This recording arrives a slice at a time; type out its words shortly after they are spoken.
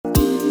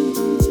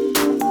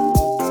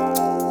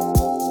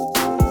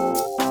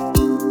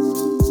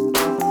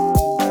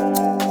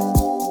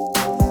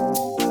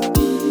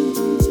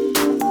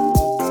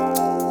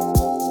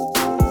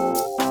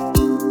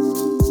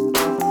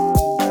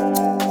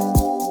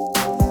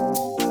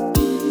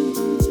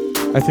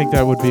I think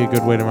that would be a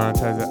good way to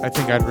monetize it. I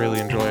think I'd really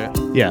enjoy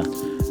it. Yeah.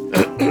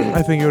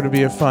 I think it would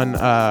be a fun,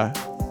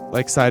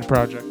 side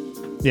project.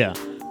 Yeah.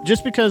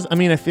 Just because, I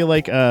mean, I feel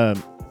like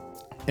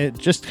it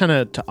just kind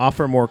of to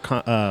offer more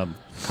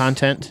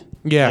content.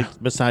 Yeah.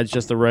 Like, besides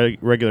just the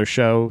regular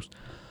shows.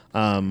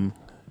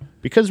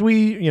 Because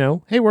we,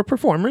 hey, we're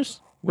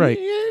performers. Right.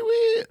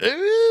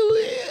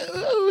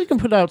 We can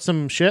put out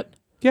some shit.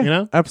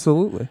 Yeah,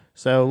 absolutely.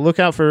 So look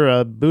out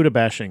for Buddha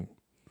bashing.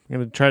 I'm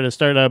going to try to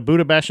start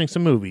Buddha bashing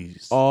some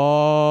movies.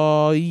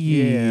 Oh,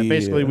 yeah. Yeah,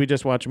 basically we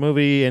just watch a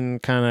movie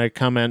and kind of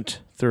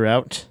comment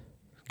throughout.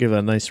 Give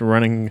a nice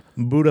running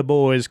Buddha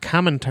Boys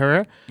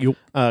commentary. Yep.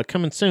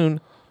 Coming soon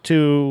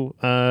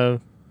to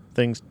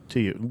things to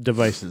you,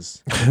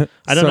 devices.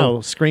 I don't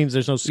know, screens,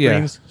 there's no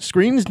screens. Yeah.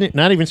 Screens,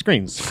 not even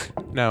screens.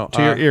 No.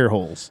 To your ear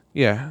holes.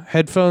 Yeah,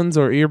 headphones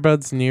or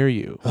earbuds near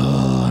you.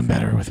 Oh, I'm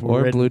better with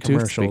or Bluetooth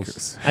commercials.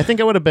 Speakers. I think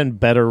I would have been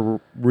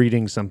better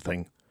reading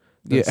something.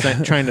 Yeah,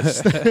 trying to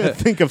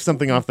think of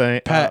something off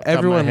the Pat,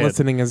 everyone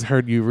listening has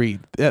heard you read.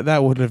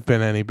 That wouldn't have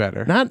been any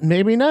better.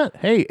 Maybe not.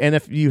 Hey, and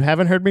if you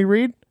haven't heard me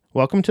read,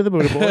 welcome to the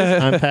Buddha Boys.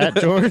 I'm Pat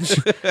George,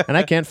 and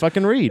I can't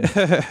fucking read.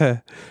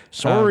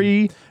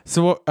 Sorry.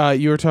 So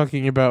you were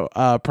talking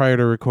about prior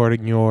to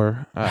recording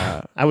your.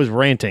 I was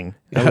ranting.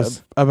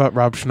 About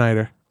Rob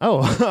Schneider.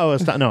 Oh, I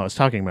was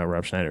talking about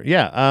Rob Schneider.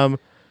 Yeah.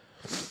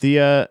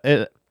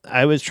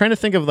 I was trying to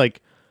think of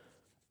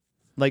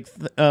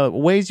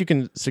ways you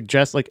can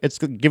suggest, like it's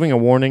giving a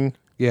warning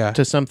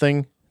to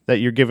something that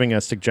you're giving a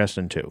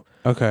suggestion to.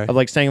 Okay. Of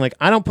like saying like,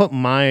 I don't put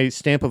my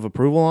stamp of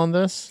approval on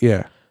this.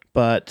 Yeah.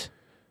 But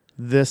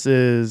this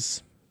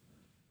is...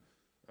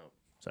 Oh,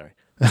 sorry.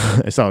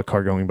 I saw a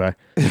car going by.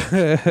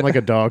 I'm like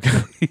a dog.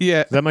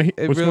 Yeah. Is that what's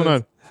really going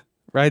on?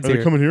 Right. Are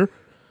they coming here?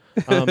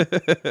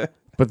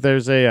 But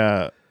there's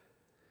that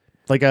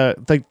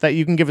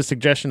you can give a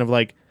suggestion of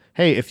like,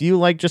 hey, if you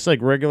like just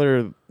like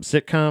regular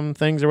sitcom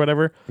things or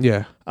whatever,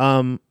 yeah.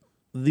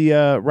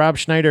 The Rob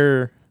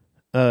Schneider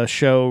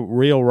show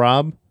Real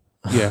Rob,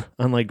 yeah,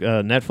 on like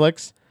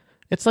Netflix,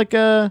 it's like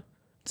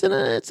it's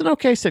an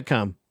okay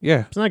sitcom.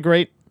 Yeah, it's not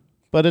great,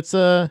 but it's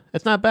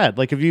not bad.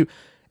 Like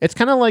it's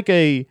kind of like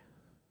a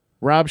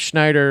Rob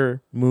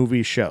Schneider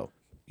movie show.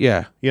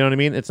 Yeah, you know what I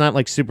mean. It's not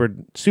like super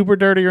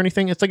dirty or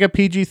anything. It's like a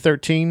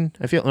PG-13.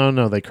 I feel. Oh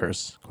no, they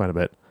curse quite a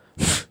bit.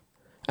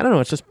 I don't know.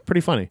 It's just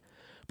pretty funny.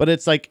 But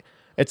it's like,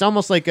 it's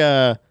almost like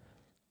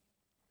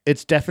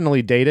it's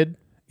definitely dated.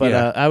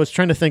 But I was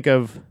trying to think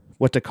of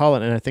what to call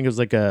it, and I think it was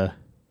like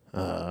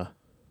what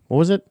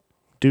was it?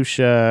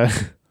 A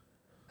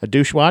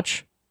douche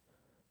watch.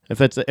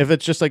 If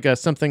it's just like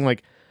something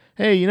like,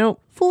 hey,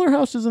 Fuller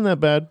House isn't that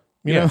bad.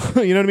 You know,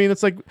 you know what I mean?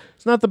 It's like,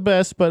 it's not the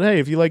best, but hey,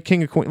 if you like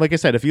King of Queens, like I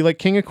said, if you like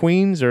King of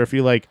Queens, or if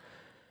you like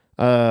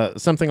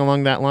something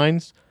along that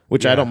lines,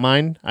 which I don't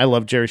mind. I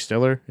love Jerry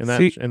Stiller in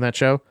that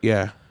show.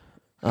 Yeah.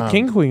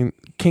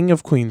 King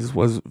of Queens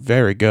was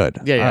very good.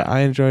 Yeah.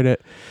 I enjoyed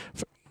it.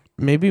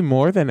 Maybe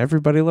more than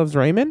Everybody Loves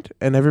Raymond,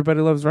 and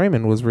Everybody Loves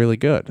Raymond was really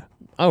good.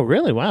 Oh,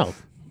 really? Wow.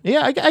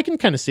 Yeah, I can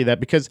kind of see that,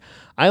 because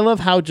I love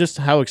how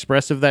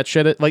expressive that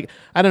shit is. Like,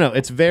 I don't know,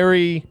 it's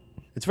very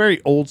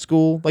old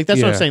school. Like,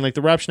 that's what I'm saying. Like,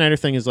 the Rob Schneider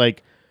thing is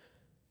like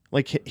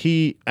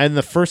he in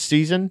the first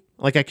season,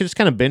 like I could just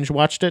kind of binge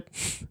watched it.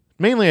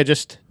 Mainly, I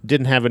just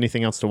didn't have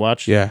anything else to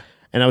watch. Yeah.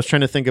 And I was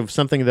trying to think of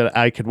something that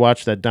I could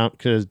watch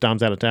because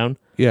Dom's out of town.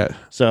 Yeah.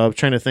 So I'm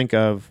trying to think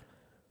of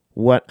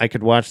what I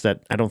could watch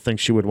that I don't think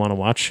she would want to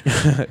watch.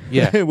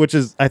 Yeah. Which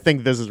is, I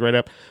think this is right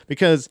up,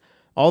 because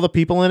all the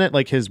people in it,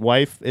 like his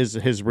wife is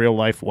his real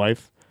life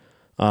wife.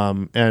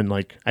 And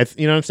like,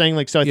 you know what I'm saying?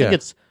 Like, so I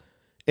think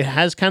it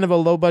has kind of a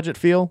low budget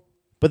feel,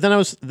 but then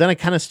I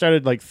kind of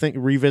started like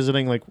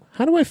revisiting, like,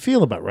 how do I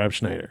feel about Rob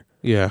Schneider?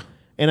 Yeah.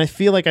 And I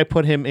feel like I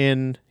put him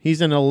he's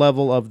in a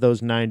level of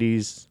those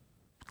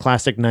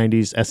classic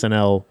 90s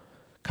SNL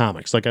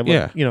comics. Like I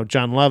love,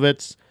 John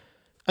Lovitz.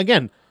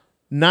 Again,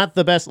 not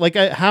the best. Like,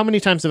 how many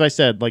times have I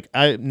said, like,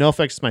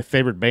 NoFX is my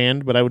favorite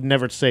band, but I would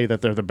never say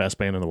that they're the best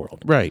band in the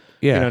world. Right.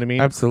 Yeah. You know what I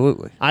mean?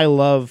 Absolutely. I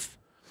love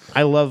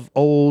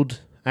old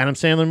Adam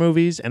Sandler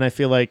movies, and I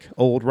feel like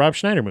old Rob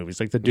Schneider movies,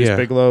 like the Deuce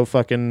Bigelow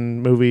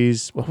fucking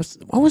movies. What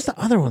was the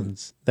other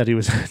ones that he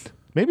was in?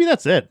 Maybe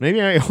that's it.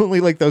 Maybe I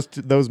only like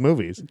those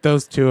movies.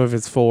 Those two of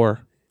his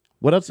four.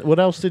 What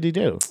else did he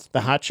do?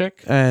 The Hot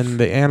Chick? And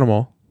The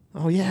Animal.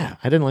 Oh, yeah.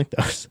 I didn't like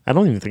those. I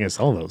don't even think I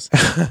saw those.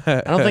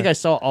 I don't think I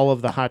saw all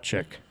of The Hot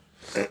Chick.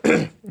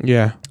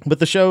 Yeah. But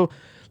the show,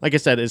 like I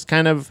said, is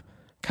kind of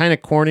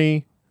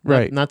corny.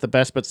 Right. Not the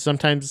best, but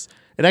sometimes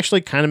it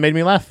actually kind of made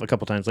me laugh a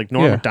couple times. Like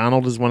Norm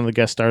Macdonald is one of the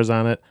guest stars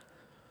on it.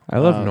 I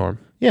love Norm.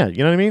 Yeah, you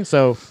know what I mean?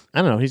 So,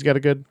 I don't know. He's got a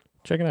good...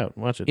 Check it out.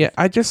 Watch it. Yeah,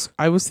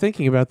 I was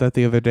thinking about that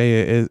the other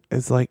day.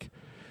 It's like...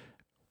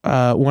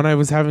 when I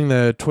was having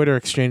the Twitter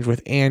exchange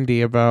with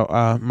Andy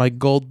about my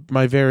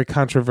very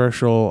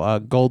controversial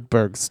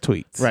Goldberg's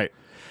tweets, right?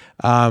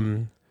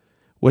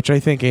 Which I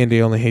think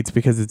Andy only hates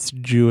because it's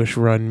Jewish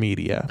run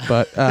media,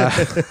 but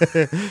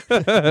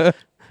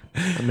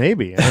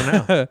maybe,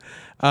 I don't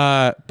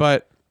know.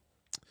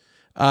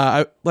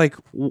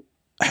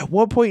 at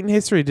what point in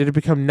history did it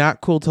become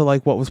not cool to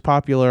like what was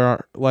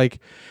popular? Like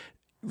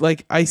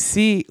I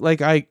see,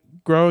 like I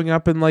growing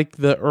up in like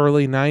the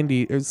early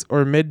 90s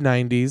or mid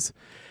 90s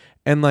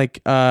and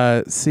like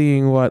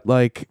seeing what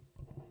like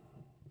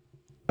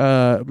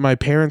my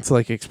parents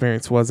like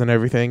experience was and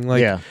everything,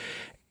 like Yeah.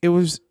 it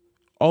was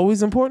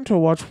always important to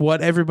watch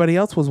what everybody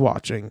else was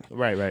watching.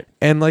 Right.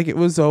 And like it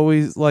was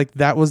always like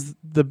that was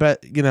the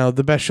best,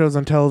 the best shows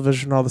on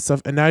television, all the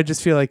stuff. And now I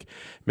just feel like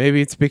maybe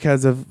it's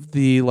because of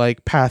the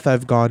like path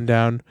I've gone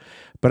down,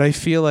 but I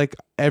feel like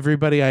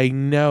everybody I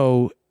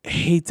know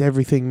hates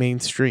everything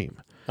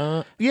mainstream.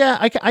 Yeah,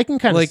 I can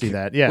kind of Like see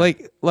that. Yeah.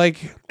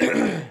 Like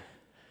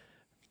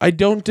I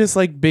don't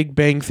dislike Big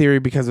Bang Theory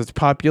because it's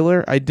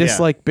popular. I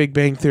dislike Big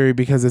Bang Theory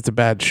because it's a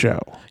bad show.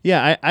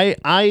 Yeah,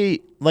 I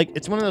like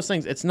it's one of those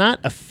things. It's not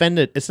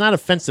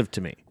offensive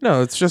to me.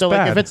 No, it's just So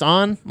bad. like if it's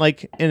on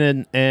like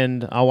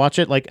and I'll watch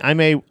it, like I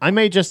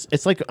may just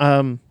it's like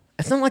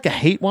it's not like a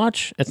hate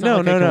watch. It's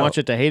not I can watch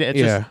it to hate it. It's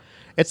just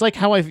it's like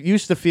how I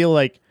used to feel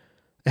like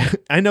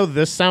I know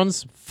this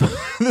sounds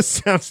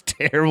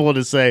terrible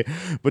to say,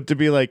 but to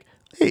be like,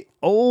 hey,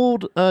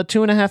 old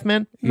 2.5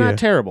 Men, not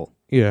terrible.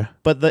 Yeah.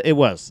 But they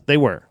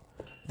were.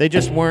 They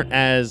just weren't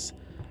as,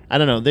 I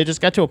don't know, they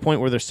just got to a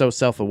point where they're so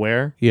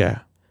self-aware. Yeah.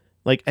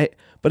 Like,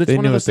 but it's They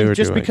one knew of what those they things, were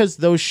just doing. because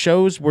those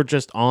shows were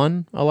just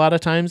on a lot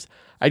of times,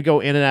 I'd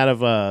go in and out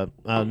of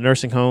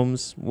nursing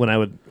homes when I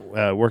would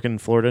work in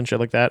Florida and shit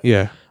like that.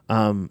 Yeah.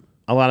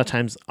 A lot of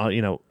times,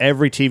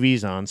 every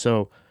TV's on.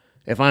 So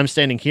if I'm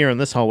standing here in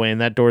this hallway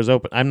and that door's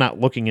open, I'm not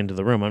looking into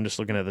the room. I'm just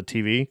looking at the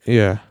TV.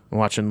 Yeah. And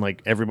watching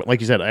like everybody,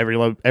 like you said,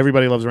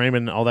 everybody loves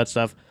Raymond, all that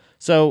stuff.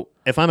 So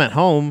if I'm at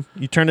home,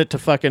 you turn it to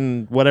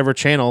fucking whatever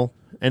channel,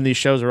 and these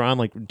shows are on,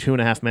 like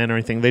 2.5 Men or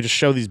anything. They just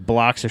show these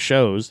blocks of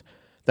shows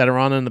that are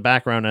on in the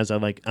background as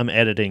I'm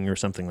editing or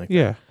something like that.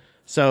 Yeah.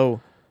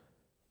 So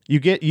you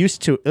get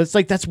used to it. It's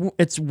like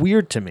it's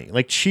weird to me.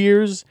 Like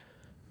Cheers,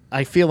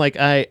 I feel like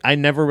I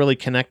never really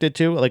connected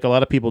to, like a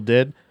lot of people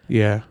did.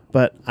 Yeah.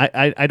 But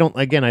I don't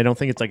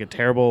think it's like a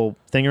terrible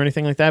thing or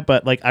anything like that,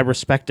 but like I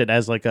respect it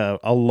as like a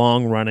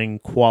long running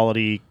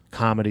quality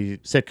comedy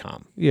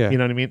sitcom. Yeah. You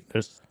know what I mean?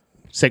 There's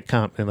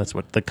sitcom, and that's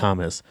what the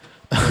com is.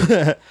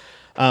 But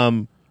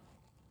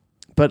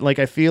like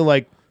I feel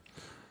like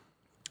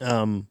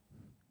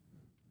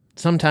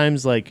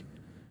sometimes like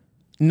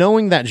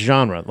knowing that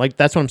genre, like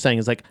that's what I'm saying,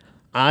 is like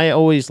I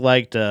always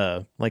liked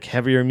like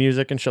heavier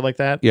music and shit like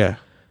that. Yeah.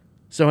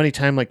 So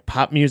anytime like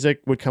pop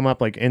music would come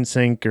up, like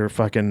NSYNC or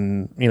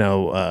fucking,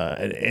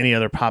 any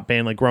other pop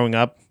band, like growing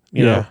up,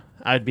 you know,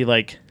 I'd be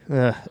like,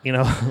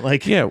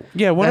 like, Yeah.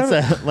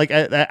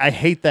 I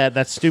hate that.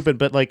 That's stupid.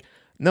 But like,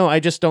 no, I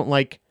just don't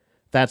like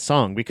that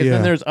song, because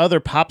then there's other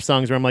pop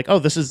songs where I'm like, oh,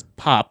 this is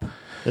pop.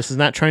 This is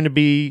not trying to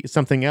be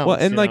something else. Well,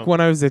 and like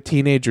when I was a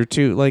teenager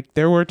too, like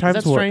there were times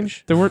Is that where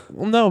strange?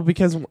 no,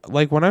 because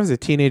like when I was a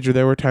teenager,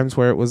 there were times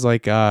where it was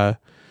like I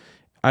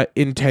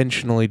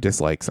intentionally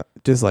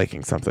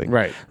disliking something,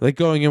 Right. Like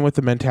going in with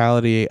the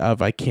mentality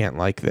of I can't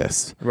like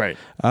this, Right.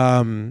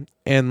 and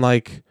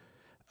like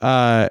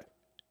I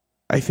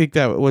think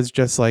that was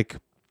just like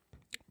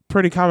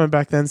pretty common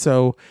back then,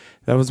 so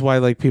that was why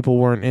like people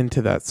weren't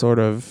into that sort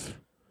of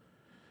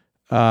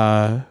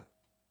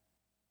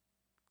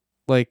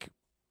like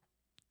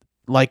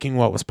liking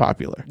what was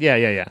popular.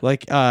 Yeah.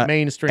 Like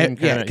Mainstream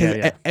kind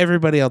of.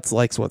 everybody else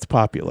likes what's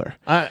popular.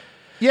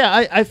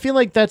 I feel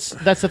like that's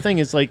the thing,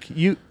 is like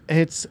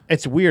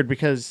it's weird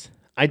because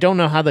I don't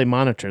know how they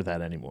monitor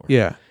that anymore.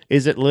 Yeah.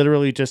 Is it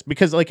literally just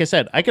because, like I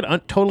said, I could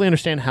totally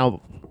understand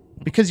how,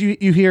 because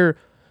you hear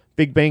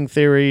Big Bang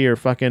Theory or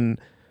fucking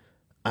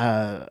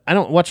I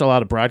don't watch a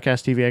lot of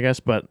broadcast TV, I guess,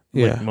 but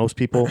like most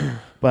people,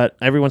 but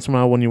every once in a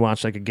while when you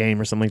watch like a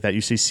game or something like that,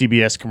 you see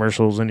CBS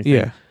commercials and anything.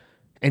 Yeah.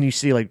 And you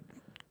see like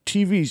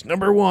TV's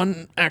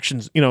 #1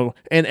 actions, and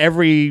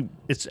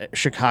it's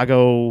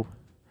Chicago,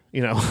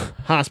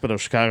 hospital,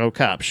 Chicago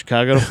cops,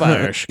 Chicago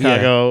fire,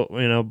 Chicago,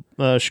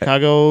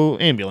 Chicago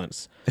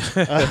ambulance,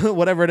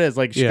 whatever it is,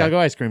 like Chicago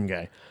ice cream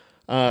guy.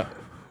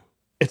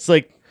 It's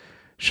like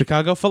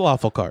Chicago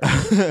falafel cart.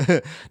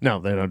 no,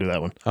 they don't do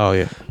that one. Oh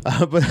yeah.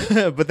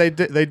 But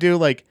they do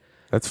like,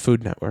 That's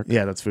Food Network.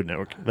 yeah, that's Food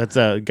Network. That's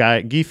a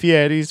guy, Guy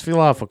Fieri's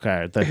falafel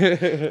cart.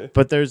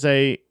 But there's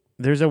a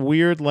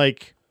weird,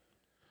 like,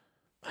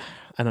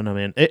 I don't know,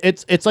 man.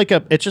 It's just like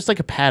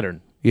a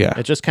pattern. Yeah.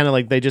 It's just kind of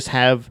like they just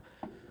have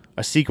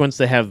a sequence.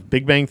 They have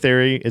Big Bang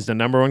Theory is the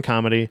 #1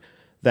 comedy.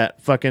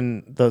 That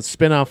fucking the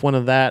spin-off one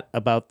of that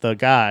about the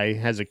guy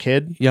has a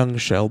kid, Young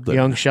Sheldon.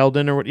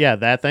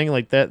 that thing,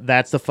 like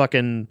that's the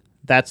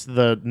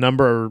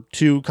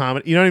 #2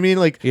 comedy. You know what I mean?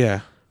 Like, Yeah.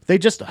 they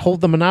just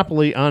hold the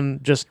monopoly on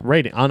just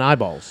rating, on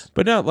eyeballs.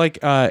 But no, like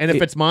And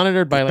if it's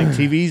monitored by like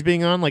TVs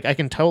being on, like I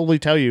can totally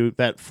tell you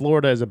that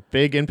Florida has a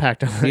big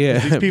impact on it. Yeah,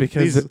 these people,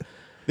 because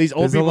these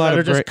old there's a people lot that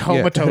are of just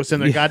comatose in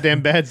their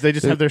goddamn beds. They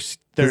just have their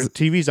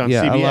TVs on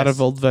CBS. a lot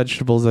of old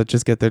vegetables that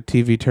just get their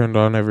TV turned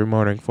on every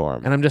morning for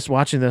them. And I'm just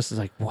watching this. It's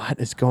like, what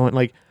is going?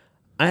 Like,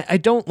 I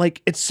don't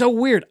like. It's so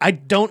weird. I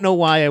don't know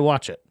why I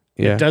watch it.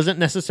 Yeah. It doesn't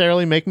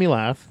necessarily make me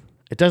laugh.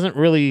 It doesn't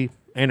really.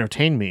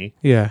 entertain me.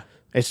 Yeah.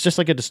 It's just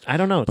like I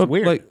don't know. It's But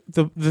weird. like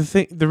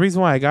the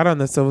reason why I got on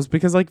this though was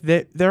because like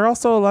they're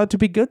also allowed to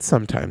be good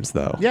sometimes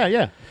though.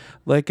 yeah.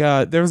 Like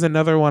there was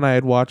another one I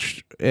had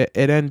watched. It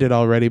ended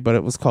already, but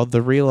it was called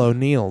The Real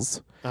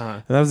O'Neills.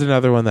 And that was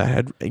another one that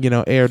had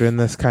aired in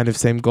this kind of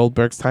same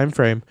Goldberg's time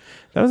frame.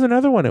 That was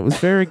another one. It was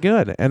very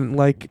good, and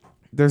like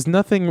there's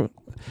nothing.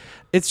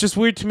 It's just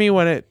weird to me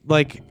when it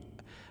like.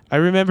 I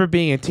remember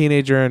being a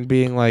teenager and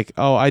being like,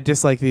 "Oh, I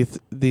dislike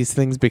these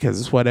things because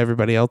it's what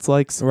everybody else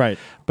likes." Right.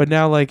 But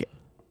now, like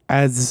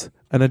as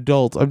an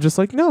adult, I'm just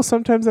like, no.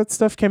 Sometimes that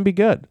stuff can be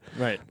good.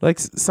 Right. Like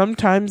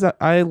sometimes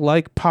I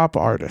like pop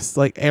artists.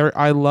 Like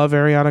I love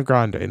Ariana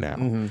Grande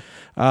now,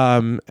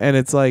 and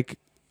it's like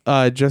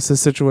just a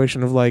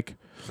situation of like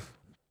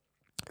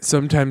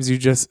sometimes you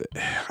just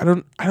I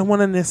don't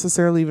want to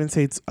necessarily even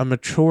say it's a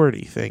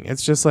maturity thing.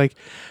 It's just like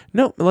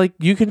no, like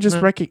you can just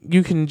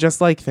you can just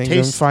like things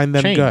and find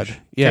them change. good.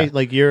 Yeah,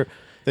 Like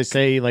they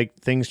say like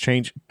things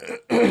change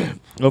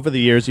over the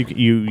years.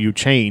 You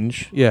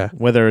change. Yeah.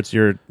 Whether it's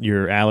your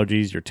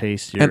allergies, your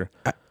tastes, your.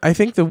 And I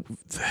think the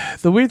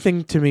weird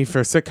thing to me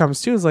for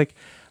sitcoms too is like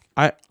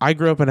I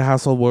grew up in a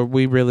household where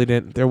we really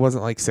didn't. There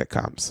wasn't like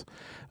sitcoms.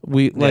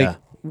 We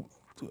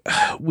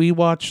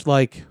watched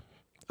like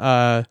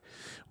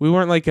we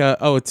weren't like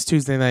it's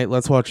Tuesday night,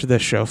 let's watch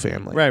this show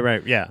family.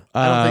 Right, yeah.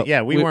 I don't think,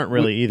 yeah, we weren't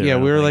really either. Yeah,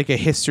 we were think. like a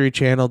History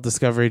Channel,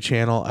 Discovery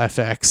Channel,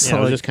 FX. Yeah, it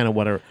was like, just kind of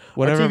whatever.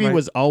 Whatever Our TV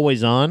was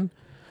always on,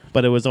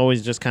 but it was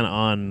always just kind of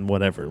on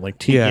whatever.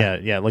 Like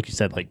yeah, like you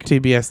said, like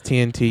TBS,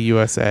 TNT,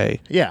 USA.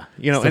 Yeah,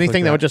 Stuff anything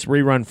like that would just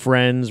rerun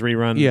Friends,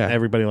 rerun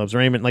Everybody Loves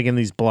Raymond, like in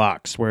these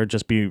blocks where it'd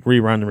just be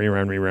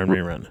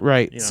rerun.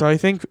 Right. So I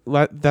think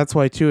that's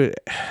why too.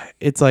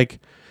 It's like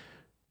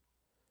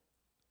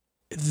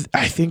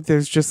I think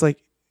there's just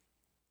like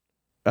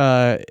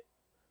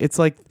it's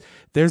like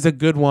there's a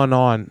good one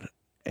on,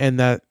 and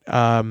that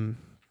the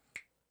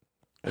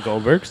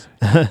Goldbergs.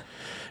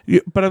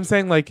 But I'm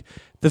saying like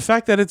the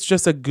fact that it's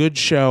just a good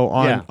show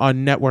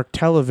on network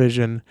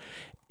television.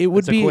 It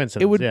would be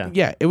it would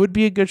it would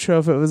be a good show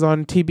if it was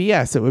on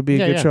TBS. It would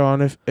be a good show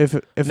on if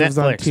it was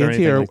on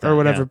TNT or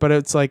whatever. Yeah. But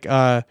it's like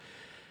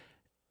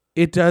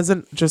it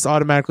doesn't just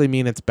automatically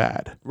mean it's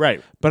bad.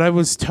 Right. But I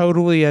was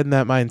totally in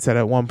that mindset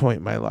at one point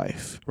in my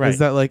life. Right. Is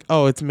that like,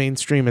 oh, it's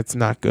mainstream, it's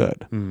not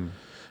good.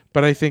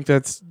 But I think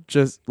that's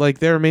just like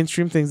there are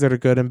mainstream things that are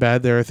good and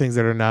bad. There are things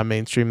that are not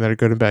mainstream that are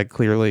good and bad,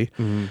 clearly.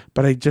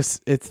 But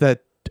it's that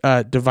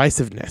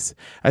divisiveness.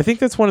 I think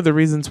that's one of the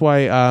reasons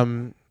why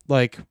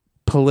like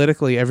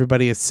politically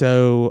everybody is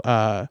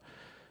so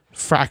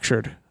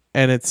fractured.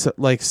 And it's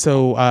like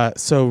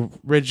so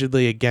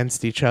rigidly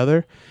against each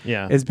other.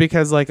 Yeah, is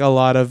because like a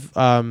lot of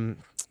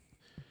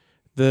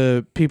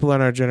the people in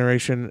our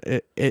generation,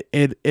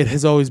 it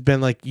has always been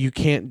like you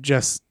can't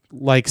just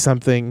like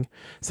something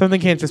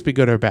can't just be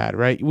good or bad,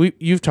 right?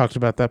 You've talked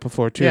about that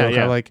before too.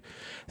 Yeah. Like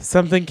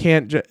something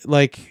can't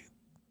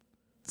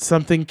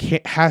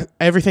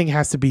everything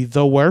has to be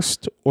the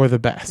worst or the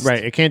best.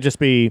 Right. It can't just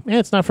be.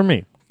 It's not for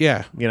me.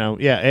 Yeah.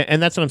 Yeah, and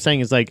that's what I'm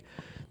saying is like.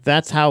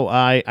 That's how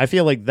I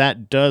feel like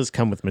that does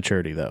come with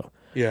maturity, though.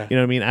 Yeah. You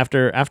know what I mean?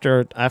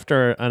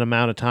 After an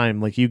amount of time,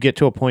 like you get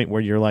to a point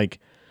where you're like,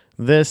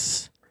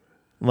 this,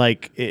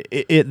 like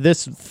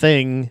this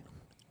thing,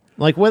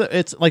 like whether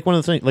it's like one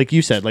of the things, like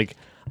you said, like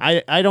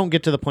I don't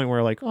get to the point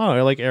where like, oh,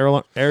 I like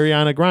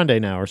Ariana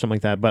Grande now or something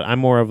like that, but I'm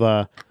more of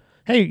a,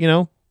 hey,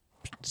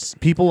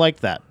 people like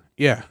that.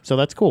 Yeah. So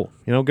that's cool.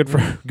 Good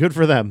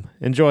for them.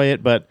 Enjoy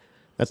it, but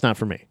that's not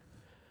for me.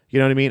 You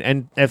know what I mean?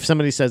 And if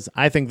somebody says,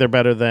 I think they're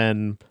better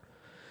than,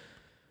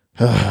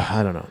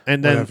 I don't know.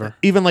 And then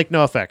even like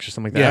NoFX or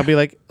something like that, I'll be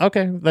like,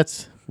 okay,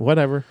 that's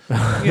whatever.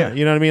 Yeah.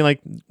 You know what I mean? Like,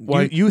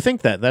 you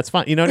think that. That's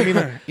fine. You know what I mean?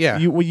 Like, yeah.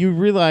 You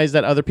realize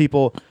that other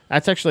people,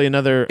 that's actually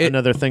another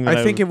thing that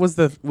I think it was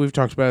we've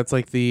talked about, it's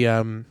like the,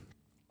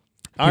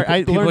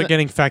 people are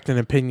getting fact and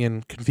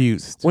opinion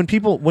confused. When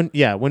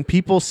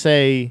people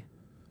say,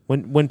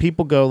 when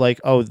people go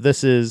like, oh,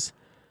 this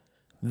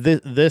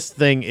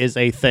thing is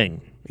a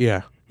thing.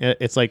 Yeah.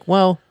 It's like,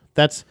 well,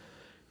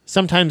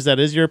 sometimes that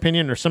is your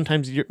opinion, or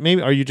sometimes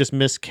are you just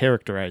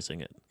mischaracterizing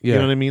it? Yeah. You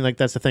know what I mean? Like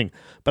that's the thing.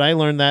 But I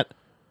learned that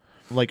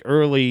like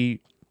early,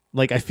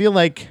 like I feel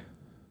like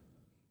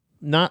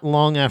not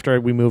long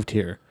after we moved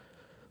here,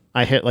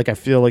 I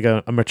feel like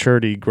a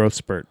maturity growth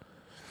spurt,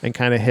 and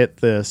kind of hit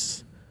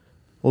this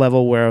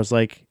level where I was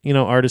like,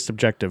 art is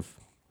subjective.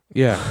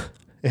 Yeah.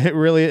 It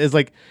really is.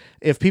 Like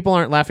if people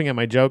aren't laughing at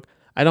my joke,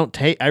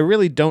 I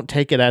really don't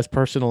take it as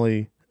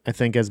personally, I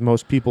think, as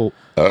most people,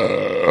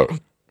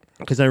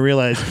 because I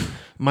realize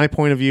my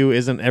point of view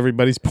isn't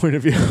everybody's point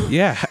of view.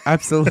 Yeah,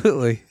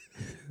 absolutely.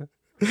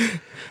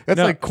 That's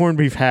like corned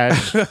beef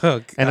hash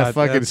and a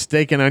fucking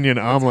steak and onion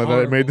omelet that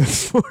I made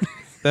this morning.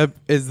 That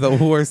is the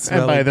worst.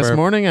 And by this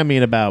morning, I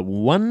mean about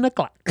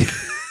 1:00.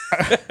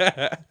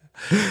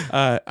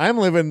 I'm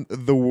living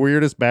the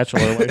weirdest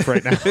bachelor life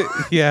right now.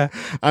 Yeah,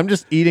 I'm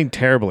just eating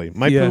terribly.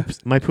 My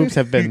poops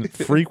have been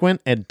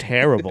frequent and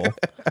terrible.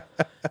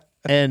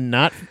 And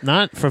not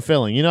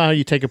fulfilling. You know how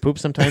you take a poop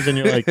sometimes and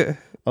you're like,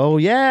 Oh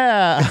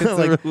yeah, It's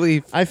a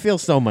relief. I feel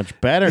so much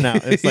better now.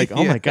 It's like,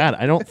 oh Yeah. my God,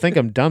 I don't think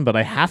I'm done, but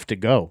I have to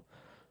go.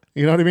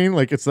 You know what I mean?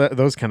 Like it's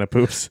those kind of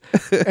poops.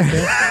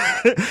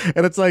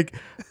 And it's like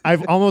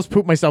I've almost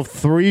pooped myself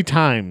 3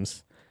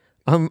 times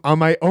on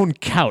my own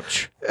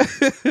couch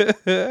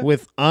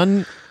with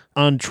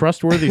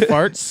untrustworthy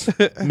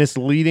farts,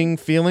 misleading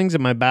feelings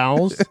in my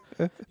bowels.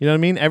 You know what I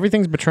mean?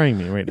 Everything's betraying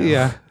me right now.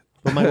 Yeah.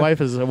 But my wife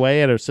is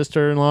away at her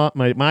sister-in-law,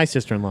 my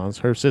sister-in-law's,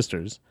 her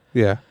sisters.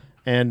 Yeah.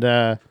 And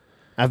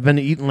I've been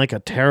eating like a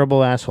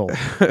terrible asshole.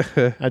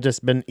 I've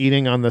just been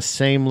eating on the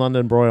same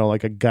London broil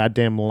like a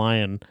goddamn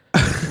lion,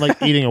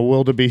 like eating a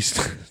wildebeest.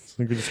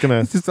 Like we're just gonna.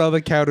 It's just all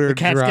the counter The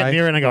cats dry. get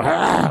near and I go.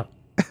 "Ah!"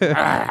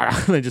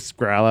 Ah!" And I just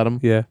growl at them.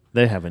 Yeah.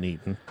 They haven't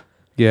eaten.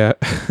 Yeah.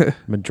 I've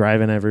been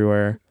driving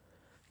everywhere,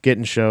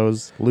 getting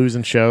shows,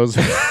 losing shows.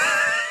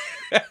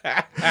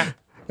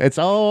 It's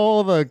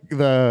all the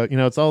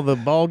it's all the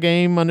ball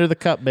game under the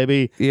cup,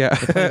 baby. Yeah.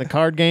 Playing the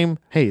card game.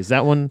 Hey, is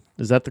that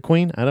the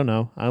queen? I don't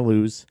know. I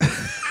lose.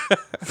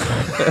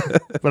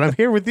 But I'm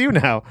here with you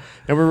now,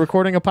 and we're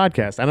recording a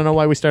podcast. I don't know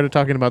why we started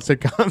talking about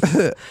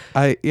sitcoms.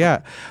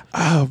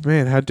 Oh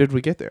man, how did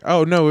we get there?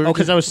 Oh no, we were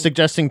Because I was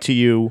suggesting to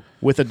you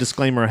with a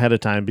disclaimer ahead of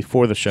time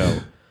before the show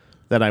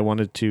that I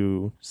wanted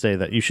to say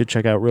that you should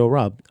check out Real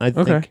Rob. I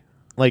think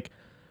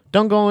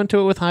don't go into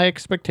it with high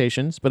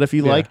expectations, but if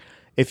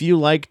you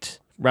liked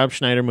Rob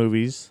Schneider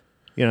movies,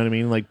 you know what I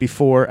mean? Like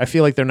before, I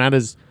feel like they're not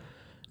as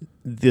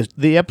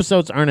the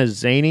episodes aren't as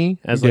zany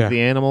as like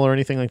The Animal or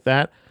anything like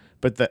that.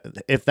 But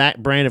if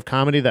that brand of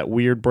comedy, that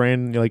weird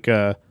brand, like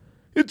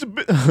that's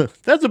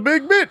a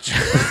big bitch,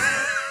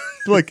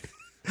 like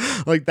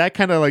that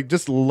kind of like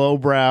just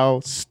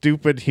lowbrow,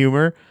 stupid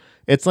humor.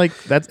 It's like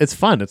it's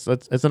fun. It's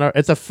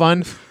a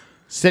fun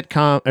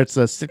sitcom. It's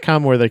a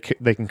sitcom where they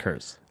can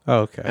curse.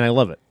 Oh, okay. And I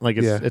love it. Like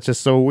it's just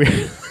so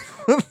weird.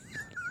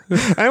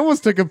 I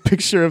almost took a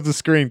picture of the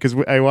screen because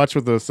I watched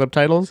with the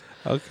subtitles.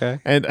 Okay.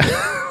 And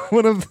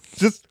one of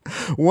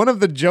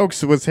the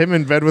jokes was him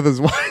in bed with his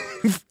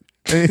wife,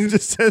 and he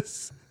just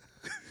says,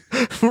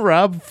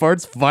 "Rob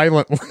farts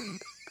violently."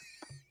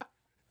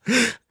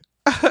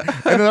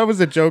 And that was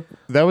a joke.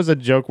 That was a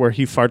joke where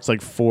he farts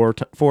like 4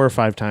 or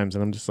 5 times,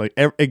 and I'm just like,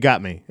 it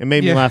got me. It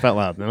made me laugh out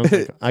loud. And I was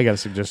like, I gotta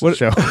suggest the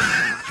show.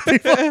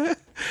 But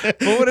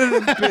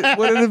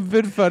would it have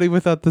been funny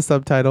without the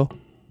subtitle?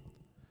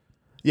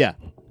 Yeah.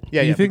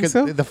 You think because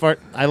so? The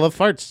fart. I love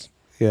farts.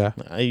 Yeah.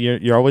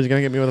 You're always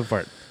gonna get me with a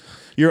fart.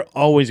 You're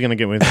always gonna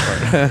get me with a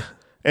fart.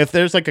 If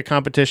there's like a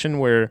competition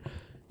where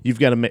you've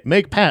got to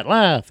make Pat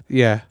laugh,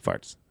 Yeah.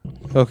 farts.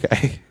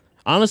 Okay.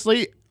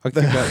 Honestly, I'll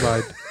keep that in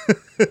mind.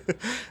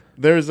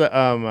 there's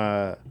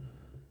a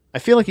I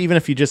feel like even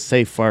if you just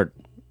say fart,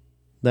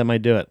 that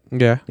might do it.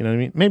 Yeah. You know what I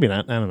mean? Maybe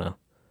not. I don't know.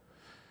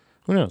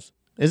 Who knows?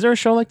 Is there a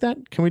show like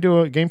that? Can we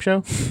do a game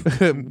show?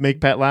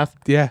 Make Pat laugh?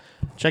 Yeah.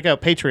 Check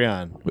out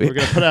Patreon. We're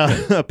going to put out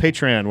a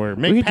Patreon where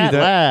We Make could Pat do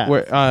that.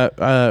 laugh.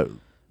 Where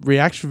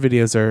reaction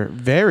videos are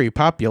very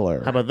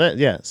popular. How about that?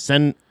 Yeah.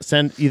 Send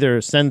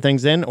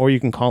things in, or you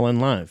can call in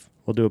live.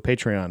 We'll do a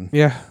Patreon.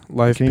 Yeah,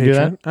 live. Can you do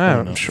that? I don't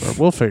I'm know. sure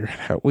we'll figure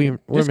it out. We're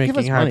Just give making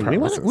us high money.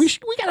 promises.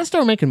 We got to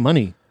start making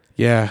money,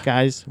 Yeah,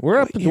 guys. We're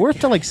up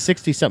to like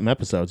 60-something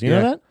episodes. You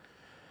know Yeah. that?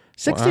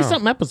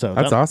 60-something episodes.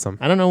 That's awesome.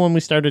 I don't know when we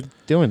started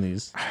doing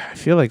these. I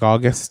feel like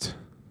August.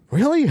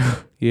 Really?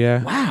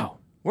 Yeah, Wow.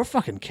 We're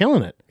fucking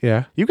killing it.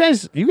 yeah. You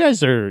guys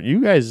are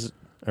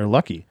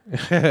lucky.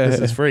 This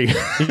is free.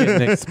 You get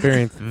to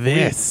experience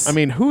this. I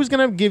mean, who's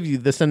gonna give you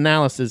this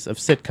analysis of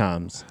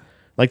sitcoms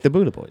like the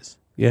Buddha Boys?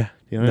 yeah.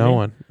 You know what I No mean?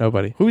 one.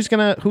 Nobody. Who's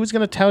gonna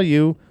tell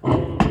you?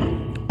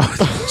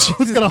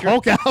 Who's gonna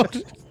Hulk out?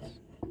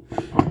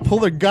 Pull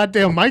their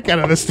goddamn mic out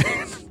of the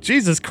stand.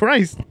 Jesus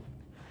Christ!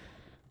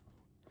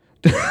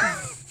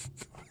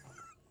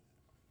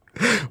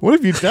 What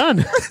have you done?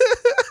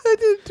 I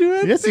didn't do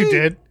it. Yes, you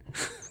did.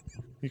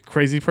 You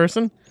crazy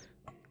person.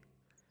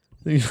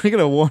 You're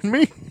gonna warn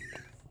me?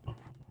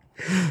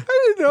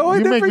 I didn't know.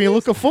 You make me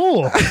look a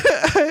fool.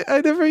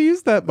 I never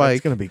used that It's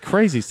mic. gonna be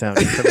crazy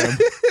sounding for them.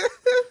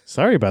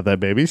 Sorry about that,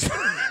 babies.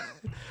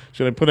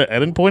 Should I put an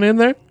edit point in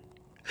there?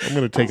 I'm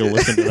gonna take a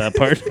listen to that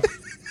part.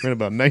 We're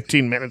about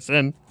 19 minutes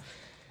in.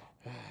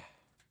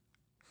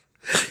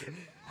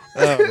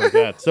 Oh my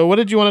god! So, what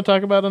did you want to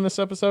talk about on this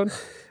episode?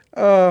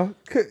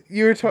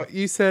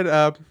 You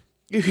said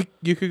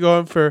you could go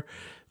on for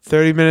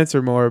 30 minutes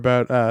or more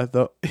about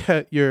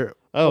your.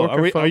 Oh,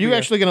 are you orcophobia.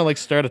 actually gonna like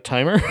start a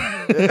timer?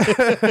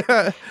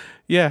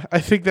 Yeah, I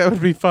think that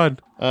would be fun.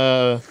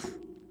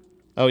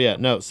 Oh yeah,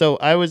 no. So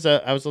I was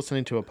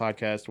listening to a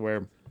podcast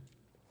where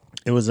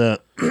it was a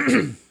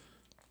it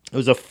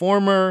was a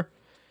former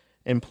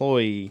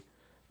employee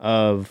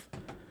of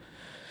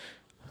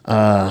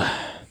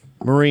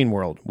Marine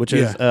World, which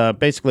is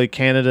basically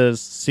Canada's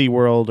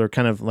SeaWorld, or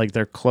kind of like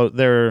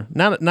they're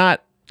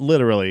not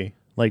literally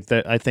like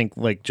that. I think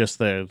like just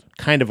the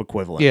kind of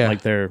equivalent. Yeah.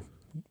 Like they're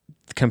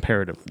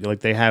comparative. Like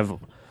they have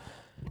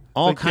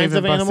all Like kinds Dave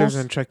of and Buster's animals.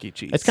 and Chuck E.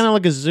 Cheese. It's kind of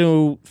like a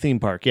zoo theme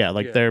park, yeah.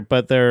 Like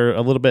they're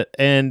a little bit,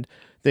 and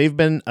they've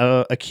been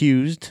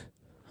accused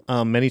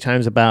many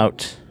times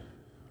about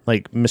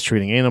like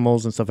mistreating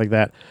animals and stuff like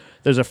that.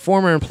 There's a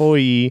former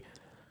employee,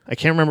 I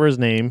can't remember his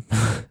name.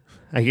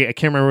 I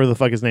can't remember who the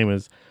fuck his name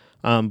is.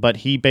 But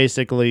he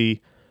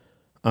basically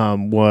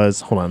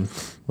was, hold on,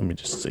 let me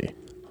just see.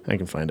 I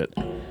can find it.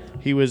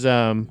 He was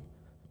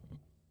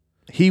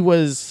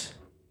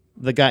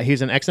the guy,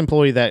 he's an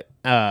ex-employee that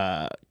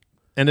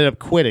ended up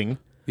quitting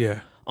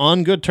Yeah.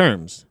 on good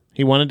terms.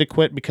 He wanted to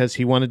quit because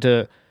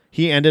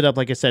he ended up,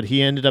 like I said,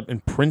 he ended up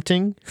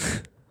imprinting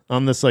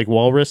on this like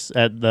walrus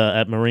at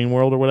Marine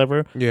World or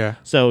whatever. Yeah.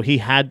 So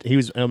he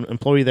was an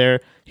employee there.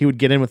 He would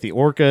get in with the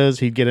orcas.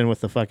 He'd get in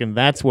with the fucking.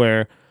 That's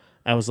where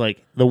I was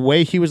like, the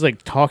way he was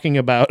like talking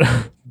about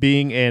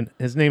being in.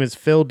 His name is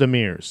Phil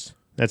Demers.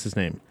 That's his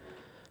name.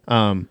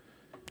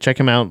 Check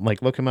him out.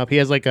 Like look him up. He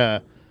has like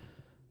a.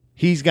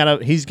 He's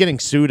getting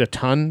sued a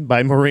ton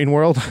by Marine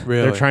World.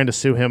 Really? They're trying to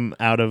sue him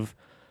out of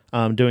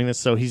doing this.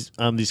 So he's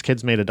these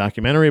kids made a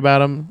documentary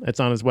about him. It's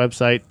on his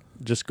website.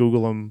 Just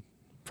Google him.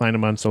 Find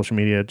him on social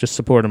media. Just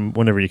support him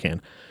whenever you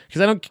can.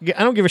 Because I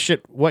don't give a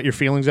shit what your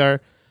feelings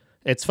are.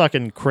 It's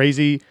fucking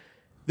crazy.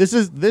 This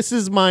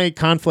is my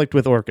conflict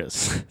with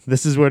orcas.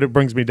 This is what it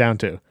brings me down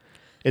to.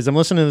 Is I'm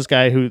listening to this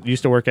guy who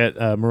used to work at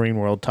Marine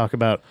World talk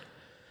about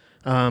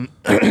how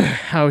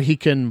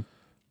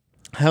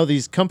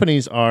these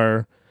companies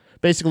are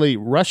basically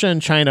Russia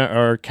and China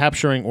are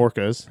capturing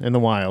orcas in the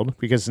wild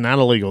because it's not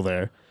illegal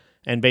there,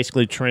 and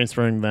basically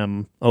transferring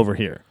them over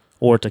here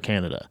or to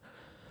Canada.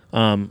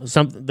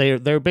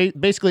 They're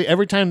basically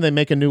every time they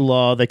make a new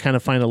law, they kind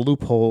of find a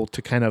loophole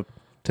to kind of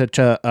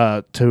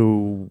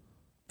to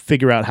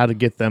figure out how to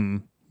get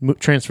them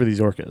transfer these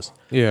orcas.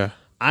 Yeah.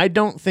 I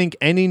don't think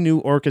any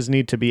new orcas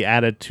need to be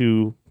added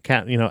to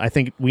I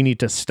think we need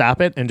to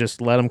stop it and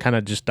just let them kind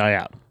of just die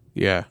out.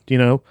 Yeah.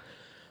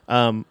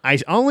 I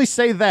only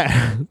say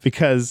that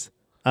because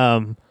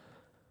I've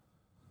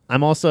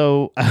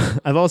been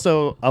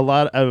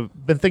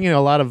thinking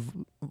a lot of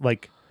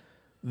like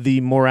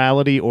the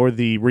morality or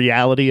the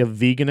reality of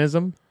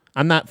veganism.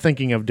 I'm not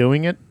thinking of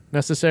doing it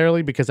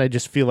necessarily because I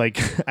just feel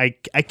like I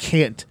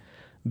can't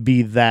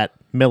be that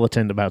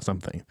militant about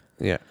something.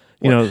 Yeah.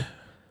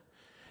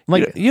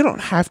 Like you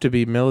don't have to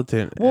be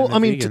militant. well, I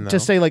mean, vegan, to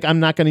say like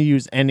I'm not going to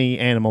use any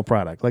animal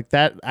product like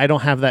that. I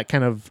don't have that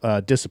kind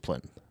of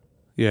discipline.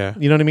 Yeah.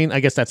 You know what I mean? I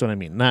guess that's what I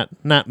mean.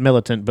 Not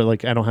militant, but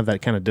like I don't have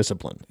that kind of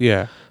discipline.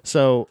 Yeah.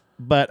 So,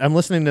 but I'm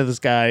listening to this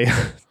guy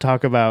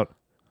talk about,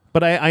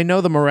 but I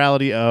know the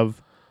morality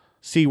of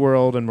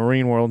SeaWorld and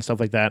Marine World and stuff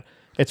like that.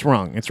 It's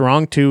wrong. It's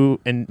wrong to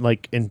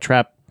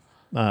entrap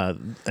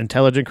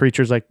intelligent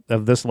creatures like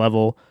of this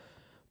level,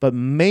 but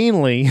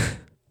mainly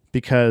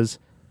because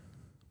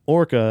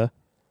orca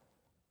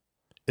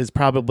is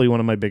probably one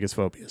of my biggest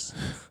phobias.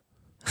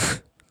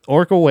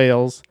 Orca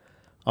whales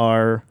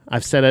are,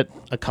 I've said it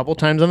a couple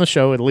times on the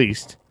show at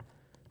least,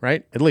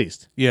 right? At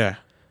least. Yeah.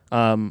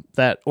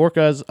 That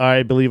orcas,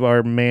 I believe,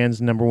 are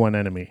man's number one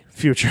enemy.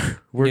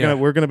 Future.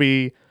 We're gonna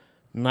be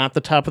not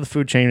the top of the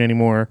food chain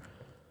anymore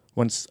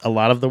once a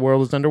lot of the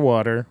world is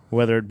underwater,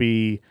 whether it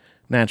be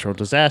natural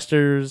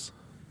disasters,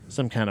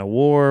 some kind of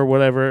war,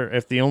 whatever.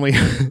 If the only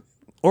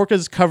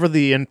orcas cover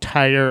the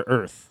entire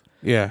earth.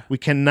 Yeah. We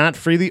cannot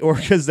free the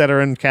orcas that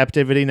are in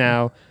captivity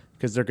now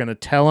because they're going to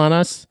tell on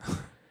us.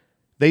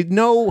 They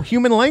know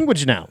human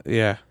language now.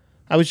 Yeah.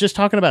 I was just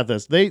talking about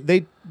this.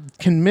 They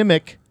can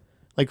mimic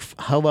like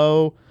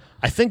hello.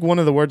 I think one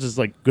of the words is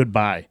like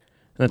goodbye.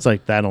 And it's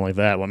like that, only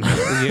that one.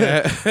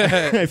 Yeah.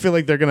 I feel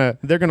like they're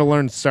gonna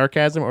learn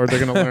sarcasm or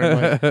they're gonna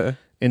learn like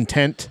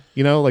intent.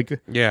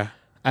 Like Yeah.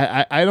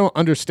 I don't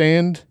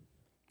understand.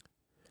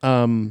 I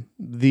don't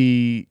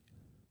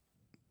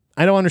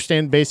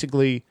understand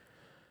basically.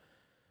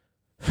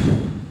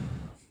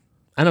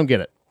 I don't get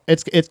it.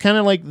 It's kind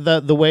of like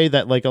the way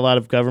that like a lot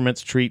of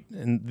governments treat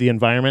the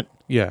environment.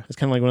 Yeah. It's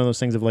kind of like one of those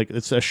things of like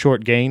it's a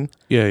short gain.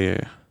 Yeah.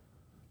 Yeah.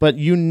 But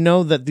you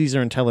know that these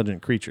are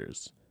intelligent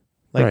creatures,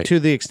 like Right. to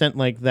the extent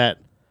like that.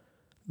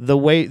 The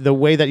way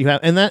that you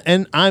have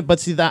but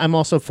see that I'm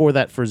also for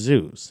that for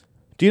zoos.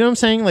 Do you know what I'm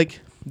saying?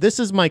 Like this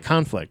is my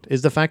conflict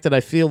is the fact that I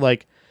feel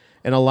like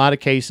in a lot of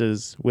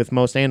cases with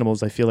most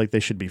animals I feel like they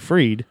should be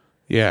freed.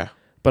 Yeah.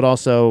 But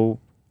also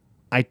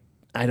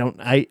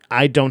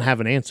I don't have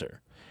an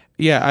answer.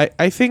 Yeah,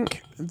 I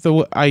think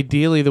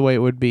ideally the way it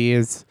would be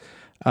is,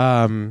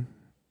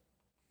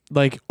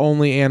 like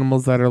only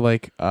animals that are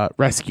like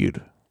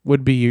rescued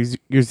would be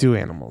your zoo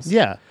animals.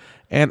 Yeah,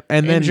 and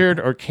then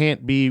injured or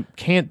can't be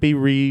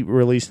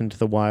released into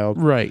the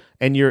wild. Right,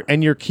 and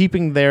you're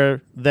keeping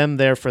them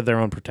there for their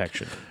own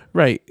protection.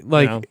 Right,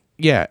 like know?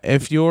 Yeah,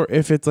 if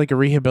it's like a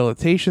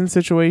rehabilitation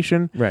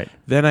situation, right,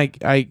 then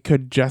I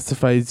could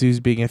justify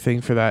zoos being a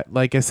thing for that,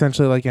 like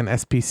essentially like an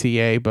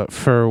SPCA but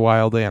for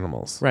wild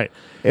animals. right.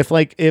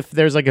 If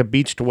there's like a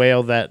beached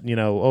whale that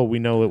we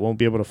know it won't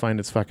be able to find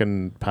its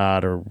fucking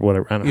pod or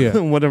whatever, I don't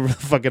know, whatever the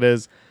fuck it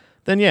is,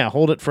 then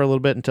hold it for a little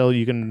bit until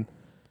you can.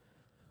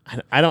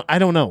 I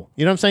don't know.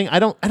 You know what I'm saying? I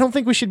don't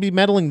think we should be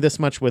meddling this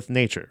much with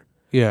nature.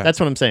 Yeah, That's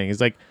what I'm saying.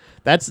 Is like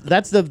that's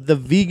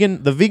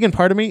the vegan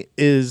part of me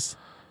is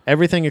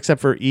everything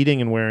except for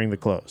eating and wearing the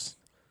clothes,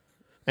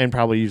 and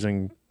probably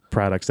using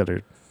products that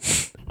are,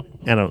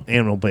 I don't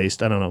animal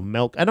based. I don't know,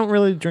 milk. I don't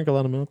really drink a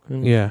lot of milk.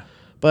 Yeah.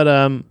 But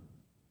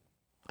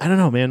I don't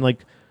know, man.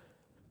 Like,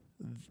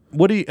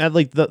 what do you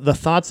like the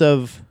thoughts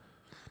of?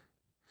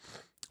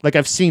 Like,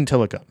 I've seen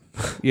Tilikum.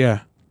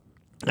 Yeah.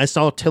 I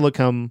saw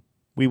Tilikum.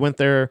 We went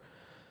there.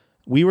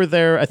 We were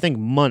there, I think,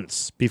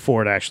 months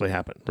before it actually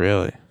happened.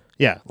 Really?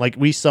 Yeah, like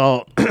we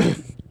saw,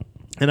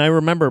 and I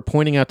remember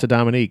pointing out to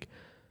Dominique,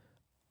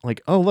 like,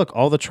 oh, look,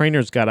 all the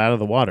trainers got out of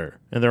the water,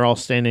 and they're all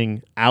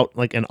standing out,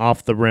 like, and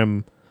off the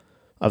rim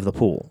of the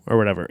pool or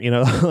whatever, you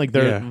know, like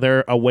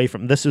they're away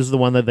from. This is the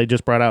one that they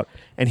just brought out,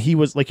 and he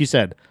was, like you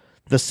said,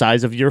 the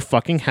size of your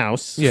fucking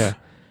house. Yeah.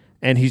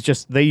 And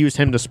they used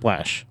him to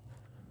splash.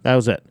 That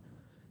was it.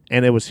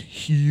 And it was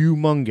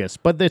humongous,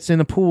 but it's in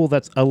a pool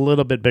that's a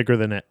little bit bigger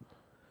than it.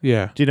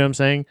 Yeah. Do you know what I'm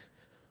saying?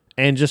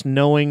 And just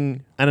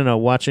knowing, I don't know,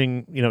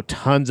 watching,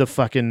 tons of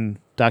fucking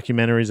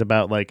documentaries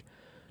about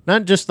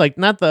not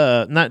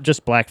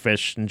just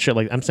Blackfish and shit,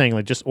 like I'm saying,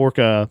 like, just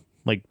orca,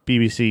 like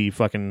BBC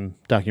fucking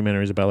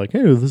documentaries about, like,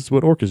 hey, this is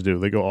what orcas do.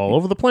 They go all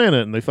over the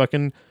planet and they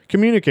fucking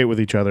communicate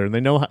with each other and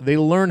they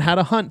learn how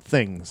to hunt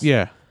things.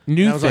 Yeah.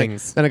 New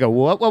things. Then I go,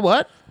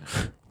 what?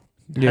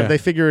 Yeah. Have they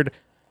figured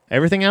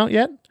everything out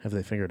yet? Have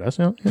they figured us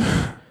out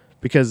yet?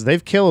 Because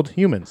they've killed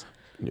humans.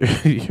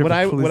 What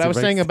I was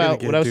saying about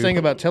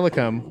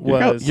Tilikum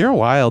was you're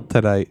wild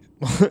tonight.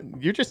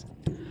 you're just,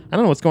 I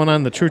don't know what's going on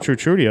in the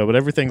Trudio, but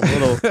everything's a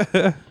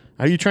little.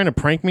 Are you trying to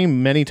prank me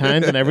many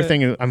times and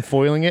everything? I'm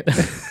foiling it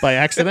by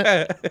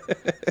accident.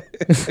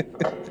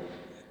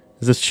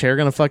 Is this chair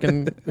gonna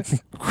fucking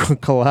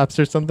collapse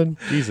or something?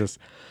 Jesus.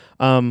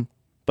 But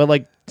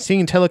like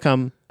seeing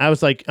Tilikum, I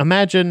was like,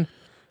 imagine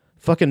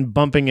fucking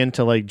bumping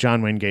into like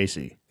John Wayne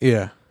Gacy.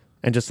 Yeah.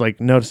 And just like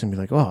noticing me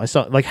like, oh, I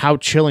saw like how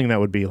chilling that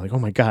would be. Like, oh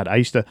my God, I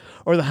used to,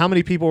 or how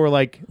many people were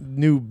like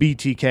knew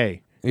BTK.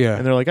 Yeah.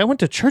 And they're like, I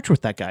went to church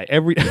with that guy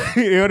every,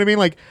 you know what I mean?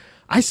 Like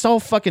I saw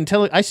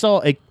I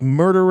saw a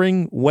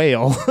murdering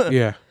whale.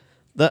 Yeah.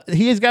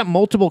 He has got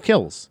multiple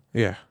kills,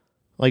 Yeah.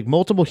 like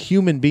multiple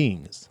human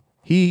beings.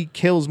 He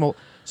kills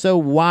so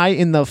why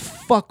in the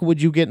fuck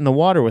would you get in the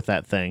water with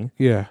that thing?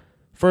 Yeah.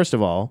 First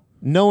of all,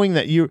 knowing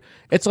that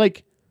it's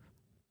like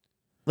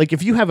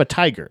if you have a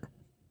tiger,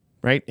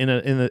 right, in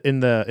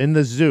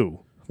the zoo,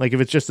 like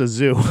if it's just a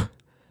zoo,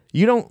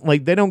 you don't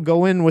they don't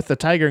go in with the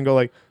tiger and go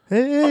like,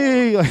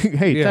 hey,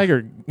 Yeah.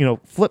 tiger,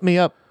 flip me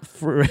up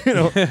for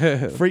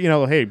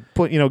hey,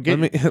 put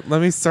get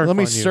let me surf. let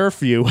me on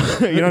surf you.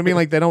 You know what I mean?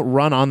 Like they don't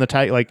run on the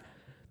tiger. Like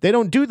they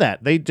don't do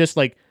that. They just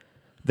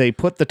they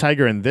put the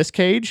tiger in this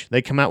cage.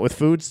 They come out with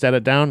food, set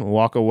it down,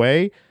 walk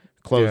away,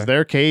 close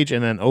their cage,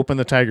 and then open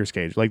the tiger's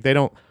cage. Like they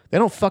don't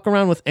fuck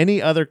around with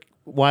any other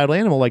wild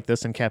animal like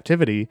this in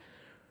captivity.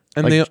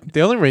 And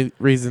the only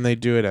reason they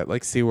do it at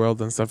like SeaWorld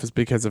and stuff is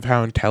because of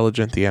how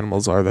intelligent the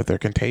animals are that they're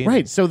contained.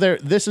 Right. So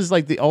this is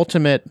like the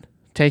ultimate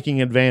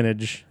taking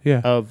advantage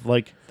of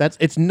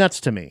it's nuts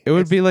to me. It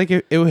would be like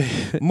it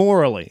would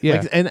morally.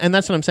 Yeah. And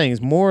that's what I'm saying is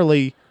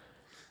morally,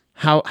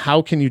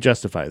 how can you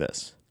justify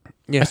this?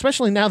 Yeah.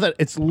 Especially now that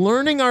it's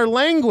learning our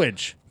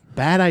language.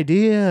 Bad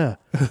idea.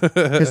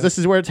 Because this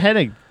is where it's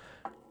heading.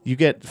 You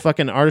get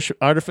fucking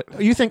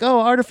you think, oh,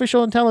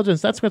 artificial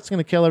intelligence, that's what's going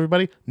to kill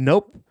everybody.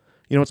 Nope.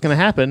 You know what's going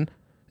to happen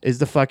is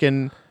they're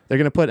going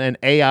to put an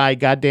AI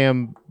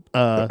goddamn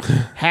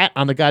hat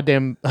on the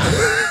goddamn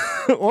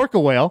orca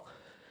whale,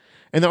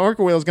 and the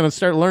orca whale is going to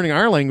start learning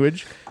our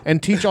language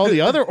and teach all the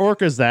other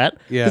orcas that.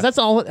 Yeah. Because that's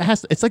all it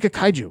has. It's like a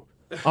kaiju.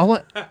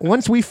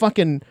 Once we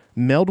fucking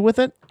meld with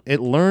it, it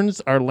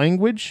learns our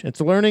language. It's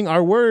learning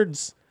our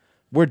words.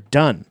 We're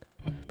done.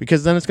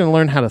 Because then it's going to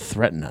learn how to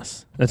threaten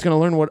us. And it's going to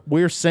learn what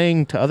we're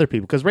saying to other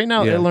people. Because right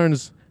now it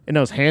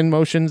knows hand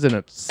motions and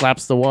it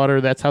slaps the water.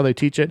 That's how they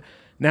teach it.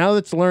 Now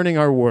it's learning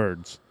our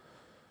words.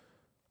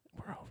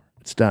 We're over.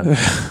 It's done.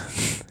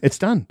 It's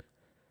done.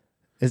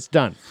 It's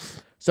done.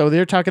 So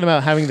they're talking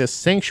about having this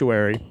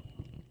sanctuary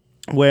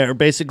where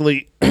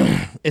basically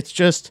it's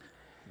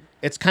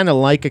kind of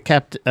like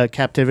a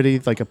captivity,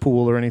 like a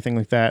pool or anything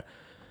like that.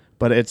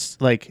 But it's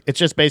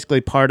just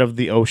basically part of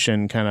the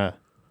ocean kind of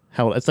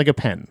held. It's like a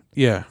pen.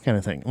 Yeah. Kind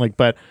of thing.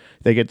 But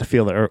they get to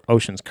feel the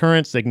ocean's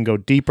currents. They can go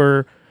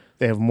deeper.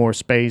 They have more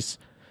space.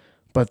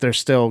 But they're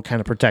still kind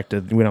of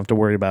protected. We don't have to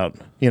worry about,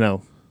 I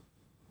don't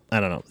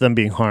know, them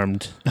being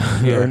harmed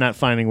or not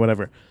finding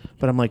whatever.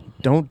 But I'm like,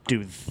 don't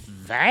do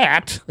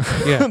that.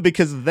 Yeah.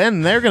 Because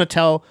then they're going to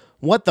tell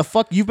what the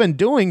fuck you've been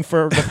doing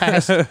for the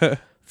past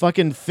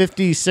fucking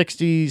 50,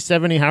 60,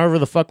 70, however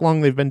the fuck long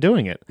they've been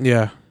doing it.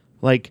 Yeah.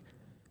 Like,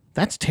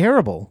 that's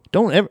terrible.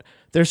 Don't ever.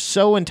 They're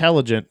so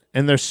intelligent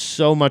and they're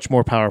so much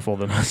more powerful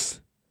than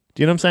us.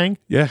 Do you know what I'm saying?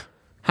 Yeah.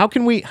 How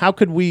could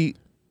we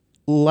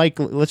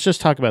let's just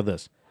talk about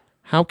this.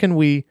 How can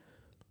we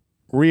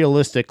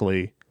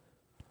realistically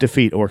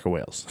defeat orca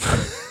whales?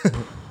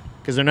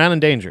 Because they're not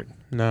endangered.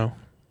 No.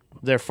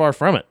 They're far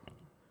from it.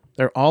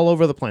 They're all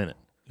over the planet.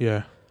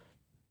 Yeah.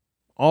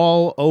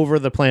 All over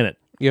the planet.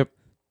 Yep.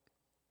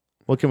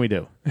 What can we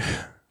do?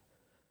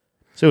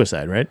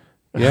 Suicide, right?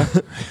 Yeah.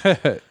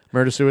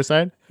 Murder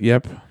suicide.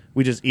 Yep.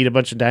 We just eat a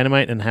bunch of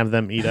dynamite and have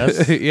them eat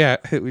us. Yeah.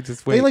 We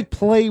just wait. They like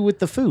play with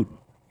the food.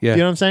 Yeah. You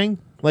know what I'm saying?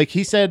 Like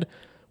he said,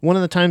 one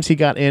of the times he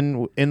got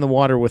in the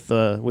water with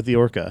the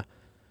orca,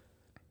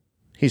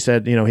 he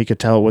said, he could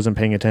tell it wasn't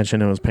paying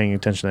attention and was paying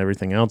attention to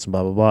everything else and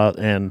blah blah blah.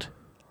 And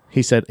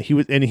he said he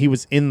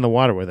was in the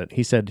water with it.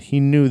 He said he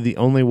knew the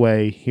only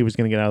way he was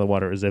going to get out of the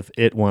water is if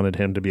it wanted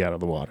him to be out of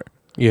the water.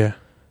 Yeah.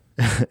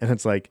 And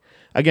it's like,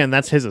 again,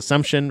 that's his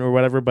assumption or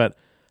whatever. But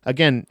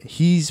again,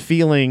 he's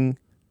feeling,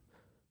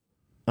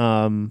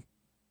 he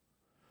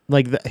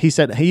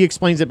said, he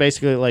explains it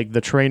basically like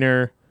the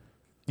trainer,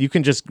 you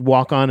can just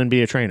walk on and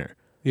be a trainer.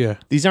 Yeah.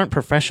 These aren't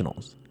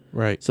professionals.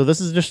 Right. So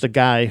this is just a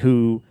guy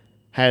who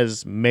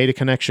has made a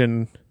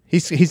connection. He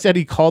said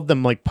he called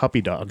them like puppy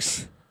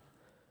dogs.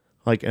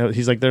 Like,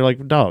 he's like, they're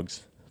like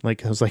dogs.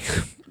 Like, I was like,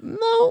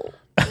 no,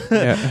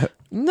 Yeah.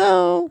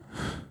 no,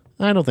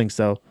 I don't think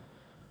so.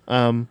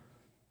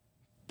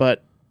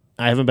 But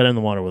I haven't been in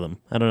the water with him.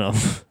 I don't know.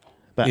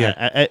 But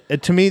Yeah.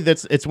 To me,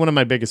 it's one of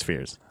my biggest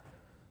fears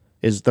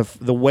is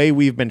the way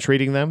we've been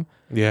treating them.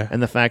 Yeah.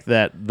 And the fact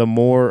that the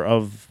more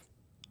of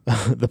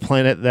the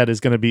planet that is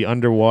going to be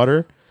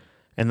underwater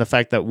and the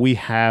fact that we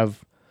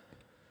have,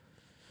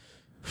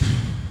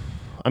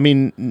 I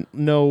mean,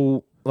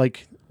 no,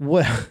 like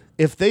what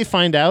if they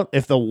find out,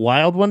 if the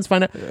wild ones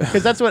find out,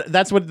 because that's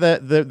what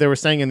they were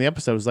saying in the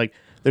episode is like,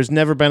 there's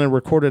never been a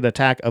recorded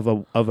attack of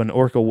an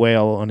orca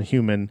whale on a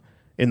human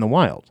in the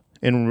wild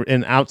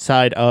in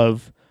outside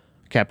of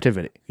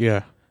captivity.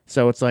 Yeah.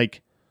 So it's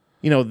like,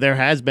 there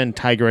has been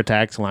tiger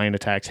attacks, lion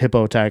attacks,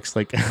 hippo attacks,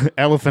 like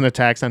elephant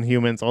attacks on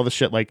humans, all the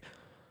shit. Like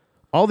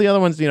all the other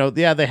ones,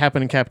 they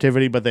happen in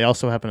captivity, but they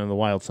also happen in the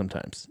wild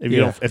sometimes.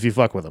 If you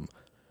fuck with them,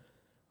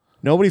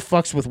 nobody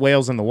fucks with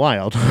whales in the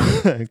wild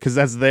because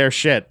that's their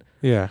shit.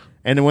 Yeah.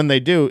 And when they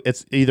do,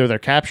 it's either they're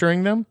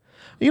capturing them.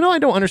 I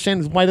don't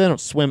understand is why they don't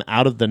swim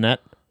out of the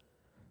net.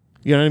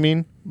 You know what I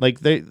mean? Like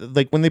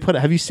when they put,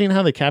 have you seen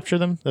how they capture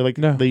them? They're like,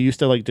 No. They used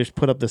to like just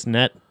put up this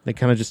net. They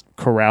kind of just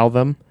corral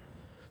them.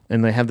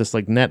 And they have this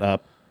like net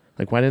up.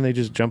 Like, why didn't they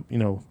just jump,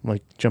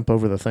 jump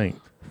over the thing?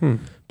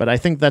 But I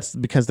think that's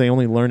because they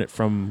only learn it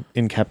from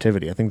in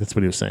captivity. I think that's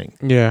what he was saying.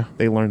 Yeah.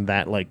 They learned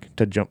that like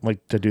to jump,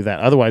 like to do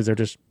that. Otherwise, they're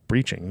just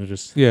breaching.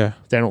 Yeah.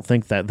 They don't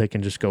think that they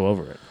can just go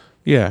over it.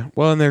 Yeah.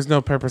 Well, and there's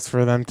no purpose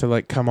for them to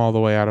like come all the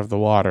way out of the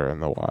water in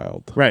the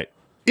wild. Right.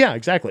 Yeah,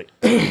 exactly.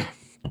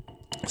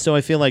 So I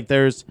feel like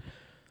there's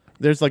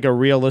like a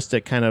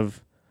realistic kind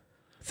of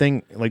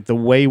thing, like the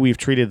way we've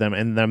treated them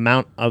and the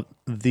amount of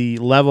the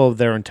level of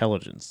their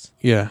intelligence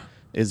Yeah.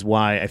 is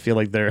why I feel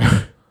like they're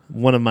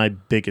one of my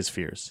biggest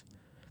fears.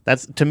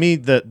 That's to me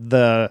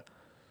the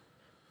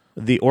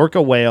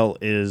orca whale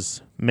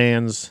is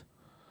man's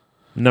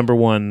number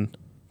one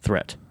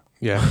threat.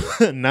 Yeah.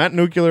 Not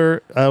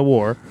nuclear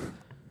war,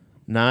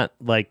 not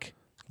like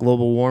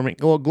global warming.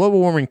 Well, global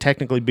warming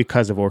technically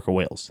because of orca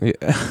whales.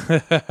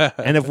 Yeah.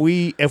 And if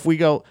we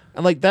go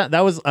like that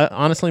was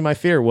honestly my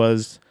fear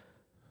was,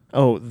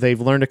 oh,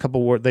 they've learned a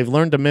couple words. They've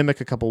learned to mimic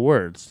a couple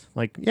words.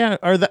 Like, yeah,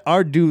 are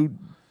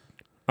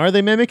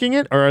they mimicking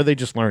it or are they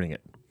just learning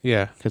it?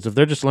 Yeah. Because if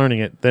they're just learning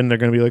it, then they're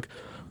going to be like,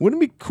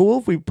 wouldn't it be cool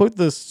if we put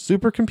the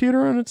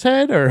supercomputer on its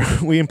head or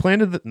we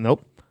implanted the?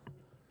 Nope,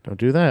 don't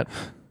do that.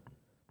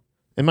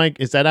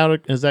 Is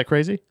that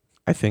crazy?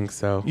 I think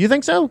so. You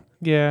think so?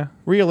 Yeah.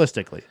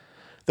 Realistically,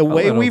 the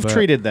way little we've bit.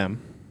 treated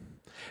them,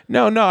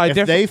 No,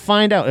 if they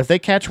find out, if they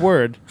catch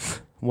word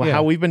Yeah.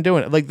 how we've been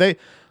doing it, like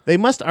they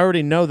must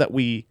already know that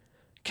we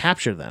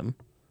capture them.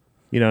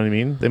 You know what I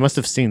mean? They must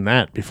have seen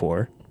that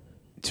before.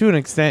 to an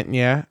extent,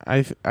 yeah.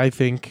 I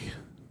think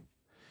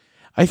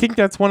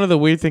that's one of the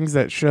weird things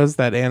that shows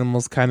that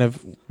animals kind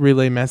of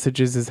relay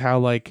messages is how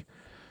like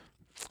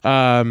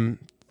the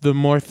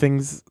more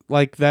things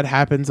like that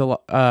happens a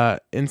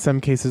lot in some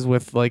cases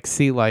with like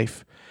sea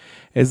life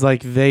is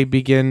like they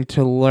begin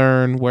to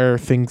learn where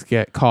things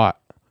get caught.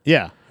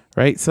 Yeah.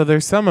 Right? So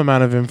there's some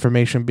amount of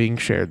information being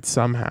shared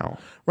somehow.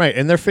 Right,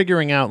 and they're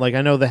figuring out, like,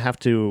 I know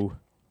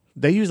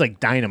they use, like,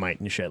 dynamite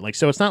and shit. Like,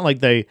 so it's not like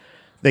they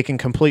can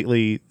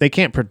they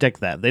can't predict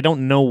that. They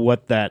don't know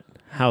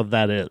how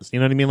that is. You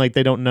know what I mean? Like,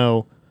 they don't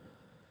know,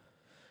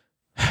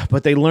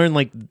 but they learn,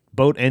 like,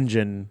 boat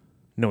engine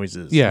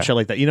noises. Yeah. And shit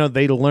like that.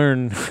 They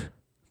learn,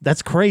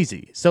 that's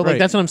crazy. So, like, Right.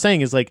 that's what I'm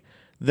saying is, like,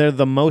 they're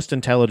the most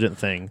intelligent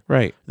thing.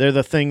 Right. They're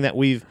the thing that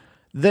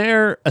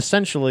they're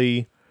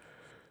essentially...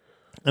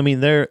 I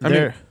mean,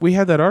 we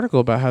had that article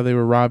about how they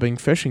were robbing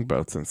fishing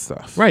boats and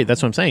stuff. right.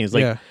 That's what I'm saying. It's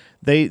like Yeah.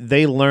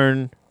 they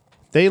learn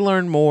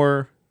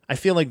more. I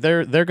feel like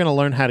they're going to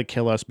learn how to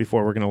kill us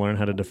before we're going to learn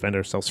how to defend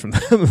ourselves from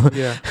them.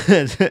 Yeah.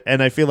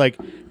 And I feel like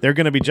they're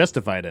going to be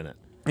justified in it.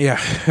 Yeah.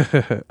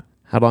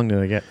 How long did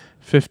I get?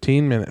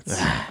 15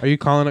 minutes. Are you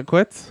calling it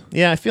quits?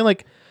 Yeah, I feel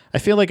like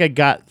I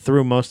got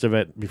through most of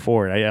it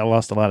before. I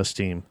lost a lot of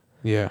steam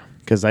Yeah.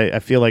 because I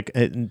feel like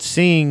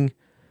seeing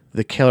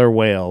the killer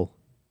whale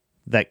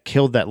that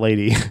killed that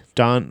lady,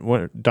 Dawn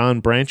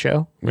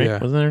Brancho, right? Yeah.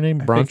 Wasn't that her name?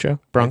 Bronco.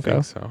 I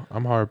think so.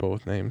 I'm horrible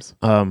with names.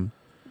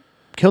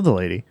 Killed the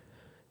lady,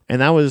 And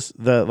that was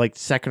the like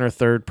second or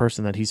third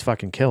person that he's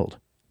fucking killed.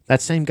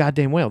 That same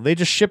goddamn whale. They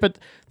just ship it.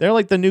 They're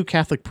like the new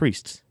Catholic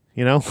priests,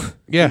 you know?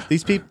 Yeah.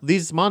 These people,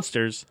 these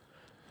monsters,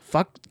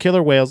 fuck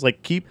killer whales.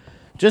 Like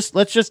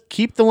let's just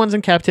keep the ones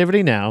in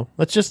captivity now.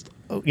 Let's just,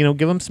 give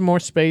them some more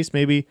space.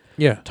 Maybe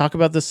Yeah. talk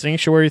about this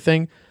sanctuary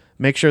thing.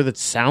 Make sure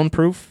that's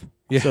soundproof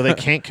so they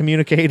can't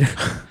communicate.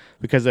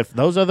 Because if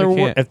those other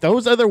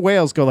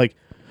whales go like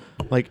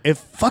if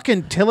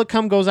fucking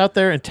Tilikum goes out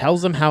there and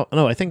tells them how,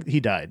 no, I think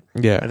he died.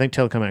 Yeah. I think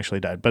Tilikum actually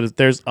died. But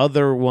there's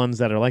other ones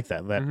that are like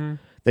that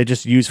they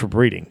just use for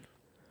breeding,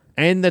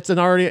 and it's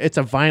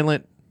a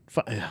violent.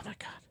 Oh my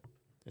god,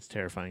 it's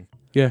terrifying.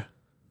 Yeah.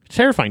 It's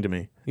terrifying to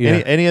me.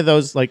 Yeah. Any of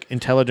those like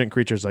intelligent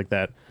creatures like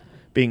that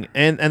being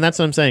and that's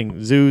what I'm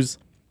saying. Zoos,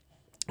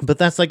 but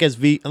that's like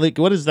like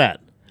what is that?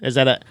 Is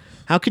that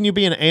how can you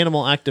be an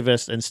animal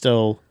activist and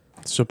still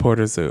Support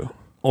a zoo.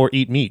 or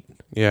eat meat?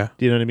 Yeah.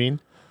 Do you know what I mean?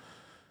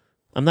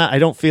 I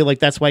don't feel like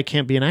that's why I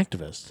can't be an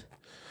activist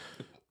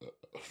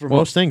for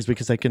most things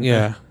because I can.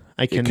 Yeah.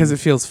 I can Because it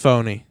feels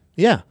phony.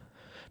 Yeah,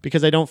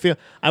 because I don't feel.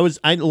 I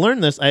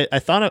learned this. I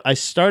thought I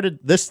started.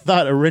 This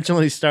thought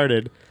originally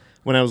started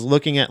when I was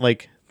looking at my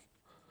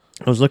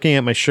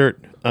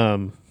shirt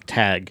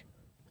tag,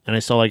 and I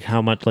saw like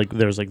how much like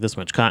there's like this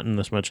much cotton,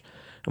 this much.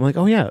 I'm like,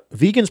 oh yeah,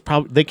 vegans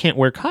probably they can't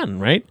wear cotton,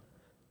 right?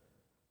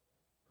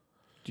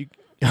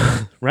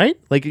 Right?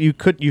 Like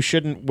you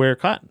shouldn't wear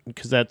cotton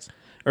because that's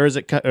or is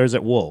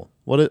it wool?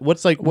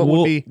 What's like what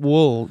wool, would be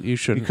wool? You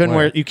shouldn't.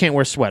 you can't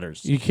wear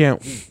sweaters. You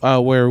can't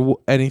wear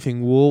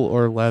anything wool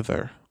or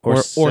leather Or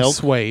or silk.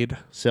 suede.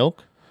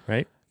 Silk,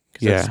 right?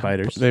 'Cause that's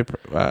spiders. They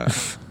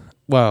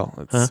well,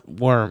 it's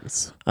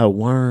worms. Oh,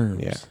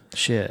 worms. Yeah.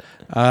 Shit.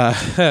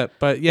 But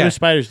What yeah, do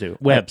spiders do?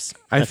 Webs.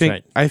 That's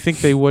right. I think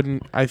they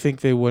wouldn't. I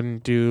think they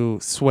wouldn't do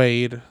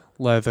suede,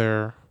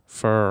 leather,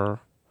 fur,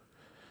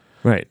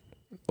 Right.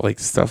 like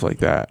stuff like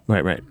that.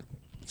 Right.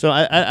 So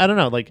I don't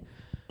know. Like,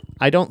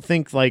 I don't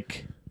think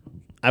like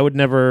I would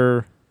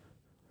never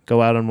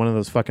go out on one of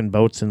those fucking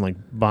boats and like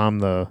bomb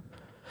the.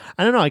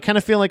 I don't know. I kind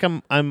of feel like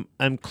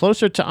I'm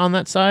closer to on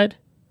that side.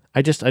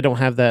 I don't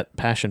have that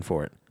passion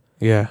for it.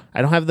 Yeah.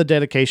 I don't have the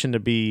dedication to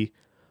be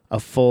a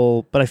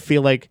full. But I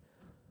feel like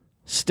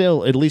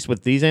still, at least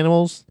with these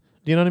animals,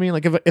 do you know what I mean?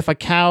 Like if a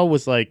cow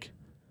was like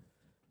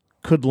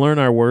could learn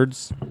our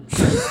words.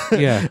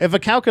 Yeah. If a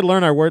cow could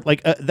learn our word,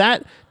 like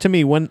that to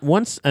me,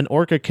 once an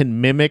orca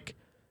can mimic,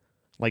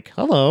 like,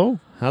 hello,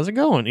 how's it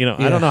going? You know,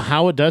 I Yeah. don't know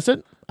how it does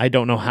it. I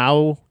don't know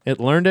how it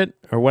learned it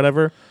or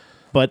whatever,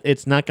 but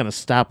it's not going to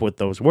stop with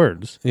those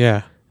words.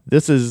 Yeah.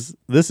 This is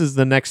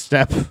the next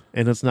step,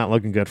 and it's not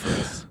looking good for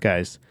us,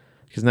 guys,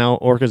 because now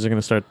orcas are going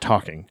to start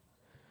talking,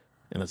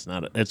 and it's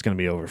going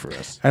to be over for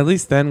us. At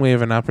least then we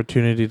have an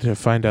opportunity to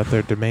find out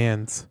their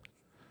demands.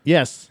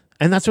 Yes.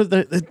 And that's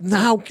what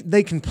now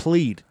they can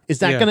plead. Is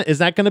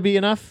that gonna be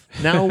enough?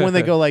 Now when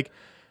they go like,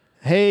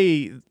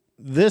 hey,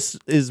 this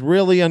is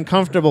really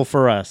uncomfortable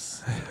for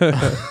us.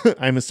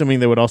 I'm assuming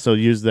they would also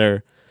use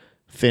their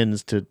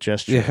fins to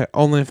gesture. Yeah,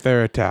 only if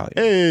they're Italian.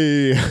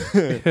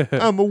 Hey,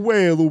 I'm a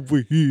whale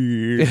over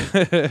here.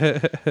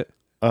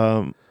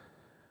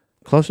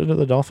 Closer to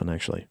the dolphin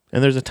actually,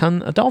 and there's a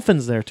ton of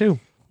dolphins there too.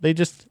 They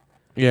just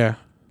Yeah.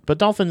 but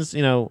dolphins,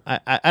 you know,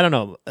 I don't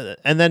know.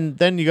 And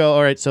then you go,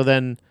 all right. So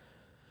then.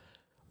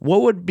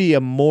 What would be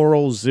a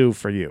moral zoo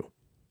for you?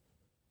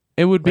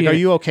 It would be. Like, are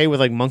you okay with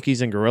like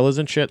monkeys and gorillas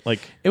and shit? Like,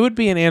 It would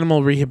be an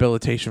animal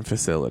rehabilitation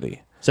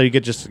facility. so you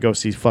could just go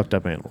see fucked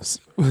up animals.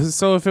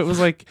 So if it was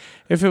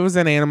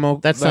an animal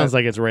That sounds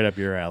like it's right up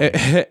your alley.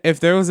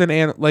 if there was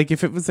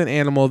if it was an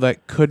animal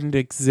that couldn't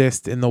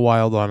exist in the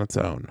wild on its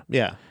own,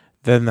 Yeah.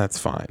 then that's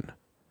fine.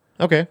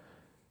 Okay.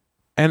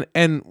 And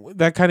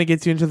that kind of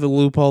gets you into the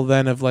loophole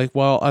then of like,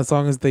 well, as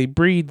long as they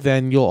breed,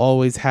 then you'll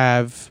always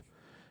have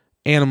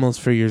animals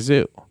for your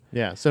zoo.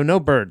 Yeah. So no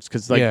birds,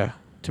 because like Yeah.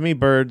 to me,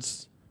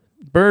 birds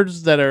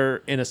that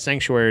are in a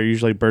sanctuary are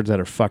usually birds that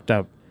are fucked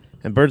up,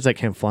 and birds that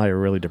can't fly are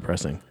really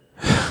depressing.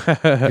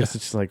 It's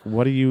just like,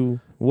 what are you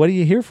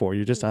here for?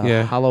 You're just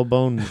a hollow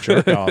bone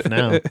jerk off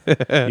now.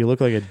 You look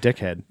like a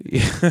dickhead.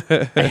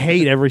 I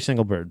hate every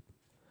single bird.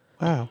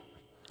 Wow.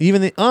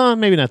 Even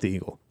maybe not the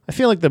eagle. I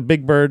feel like the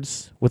big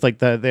birds with like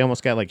they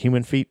almost got like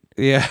human feet.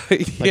 Yeah.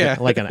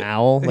 Like an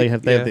owl. They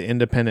have the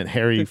independent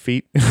hairy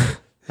feet.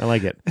 I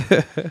like it.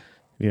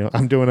 You know,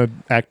 I'm doing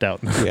an act out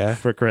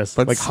for Chris.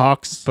 But like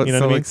hawks. But you know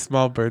so what I mean? like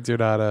small birds, you're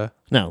not a.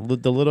 No,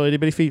 the little itty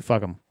bitty feet.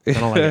 Fuck them. I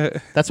don't like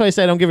it. That's why I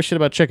say I don't give a shit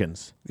about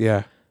chickens.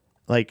 Yeah.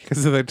 Like,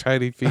 Because of their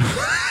tiny feet.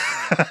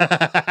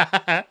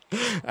 I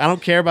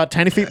don't care about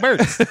tiny feet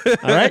birds.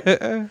 All right,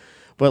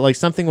 but like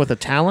something with a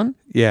talon,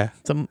 Yeah.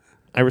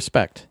 I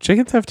respect.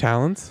 Chickens have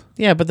talons.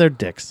 Yeah, but they're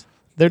dicks.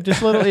 They're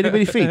just little itty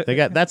bitty feet.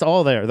 That's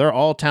all there. They're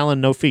all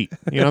talon, no feet.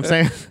 You know what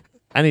I'm saying?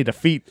 I need a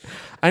feet.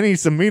 I need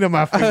some meat on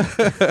my feet.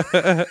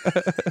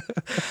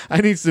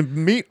 I need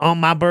some meat on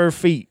my bird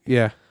feet.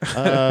 Yeah.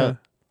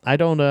 I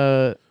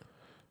don't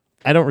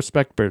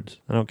respect birds.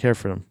 I don't care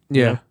for them.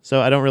 you Yeah. know?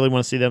 So I don't really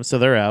want to see them. So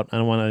they're out. I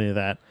don't want any of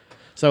that.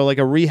 So like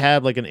a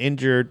rehab, like an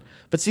injured.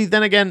 But see,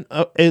 then again,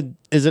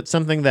 is it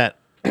something that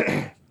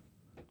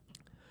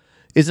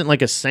isn't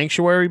like a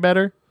sanctuary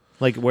better,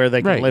 like where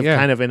they can Right, live yeah.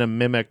 kind of in a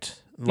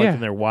mimicked, like Yeah. in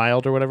their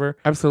wild or whatever.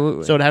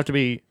 Absolutely. So it'd have to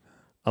be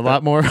a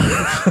lot more,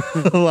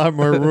 a lot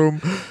more room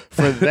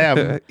for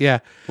them. yeah.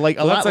 Like a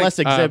Well, lot that's less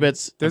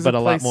exhibits, there's but a a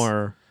lot place-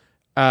 more.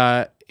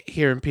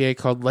 Here in PA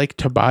called Lake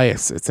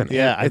Tobias. It's an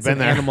I've it's been an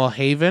there. animal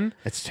haven.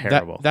 It's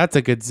terrible. That's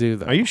a good zoo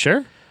though. Are you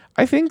sure?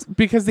 I think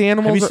because the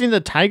animals Have you are- seen the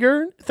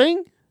tiger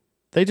thing?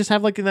 They just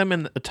have like them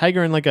in a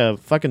tiger in like a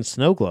fucking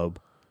snow globe.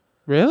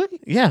 really?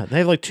 Yeah, they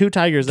have like 2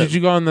 tigers. That, Did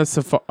you go on the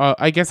safari?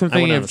 I guess I'm I went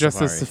thinking on of the just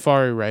the safari.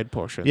 safari ride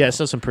portion. Yeah, I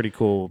saw some pretty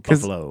cool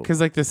buffalo. Because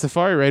like the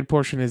safari ride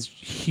portion is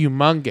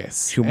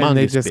humongous, and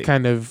they Humongous just big.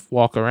 kind of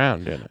walk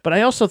around in it. But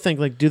I also think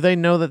like, do they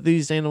know that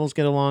these animals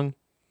get along?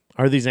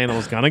 Are these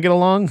animals gonna get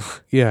along?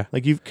 Yeah.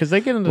 Like because they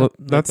get into Well,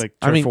 that's like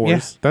I mean, turf yeah,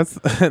 wars. that's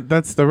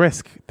that's the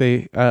risk.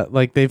 They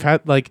like they've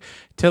had like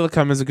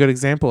Tillicum is a good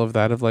example of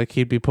that. Of like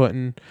he'd be put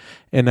in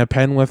a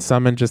pen with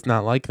some and just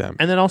not like them.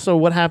 And then also,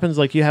 what happens?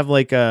 Like you have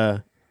like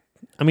I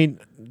mean,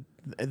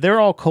 they're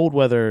all cold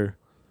weather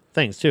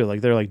things too.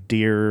 Like they're like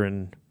deer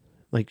and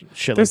like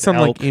shit. There's like some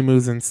elk. like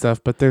emus and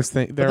stuff, but there's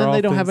But then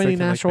they don't have any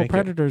natural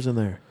predators in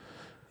there.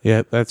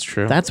 Yeah, that's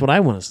true. That's what I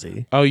want to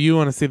see. Oh, you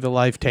want to see the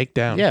live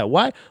takedown? Yeah,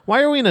 why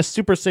are we in a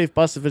super safe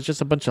bus if it's just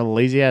a bunch of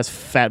lazy ass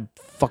fat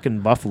fucking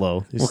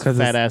buffalo? These because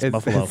fat ass it's,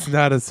 buffalo. It's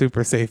not a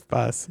super safe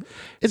bus.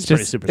 It's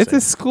pretty just super it's safe.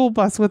 a school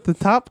bus with the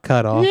top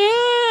cut off.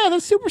 Yeah,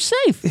 that's super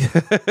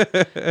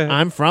safe.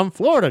 I'm from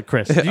Florida,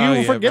 Chris. Do you Oh,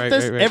 yeah, forget right,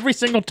 this right, right. every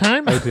single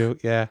time? I do.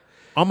 Yeah.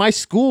 On my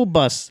school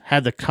bus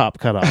had the cop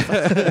cut off.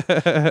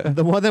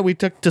 The one that we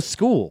took to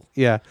school.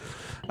 Yeah.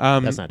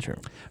 That's not true.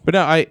 But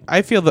no,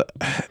 I feel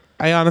that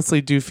I honestly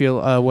do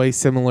feel way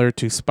similar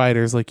to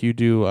spiders like you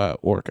do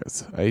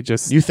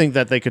orcas. You think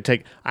that they could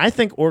take... I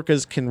think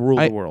orcas can rule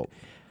the world.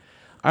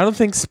 I don't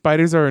think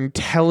spiders are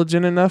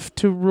intelligent enough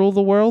to rule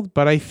the world,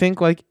 but I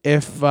think like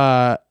if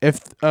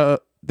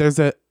there's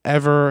a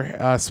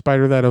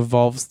spider that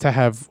evolves to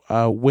have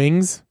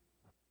wings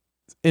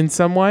in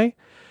some way,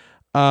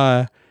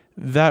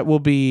 that will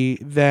be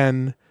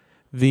then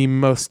the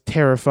most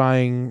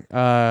terrifying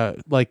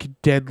like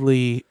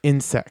deadly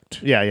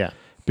insect. Yeah.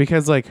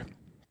 Because like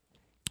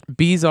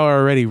bees are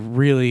already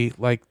really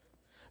like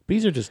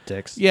Bees are just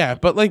dicks. yeah,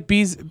 but like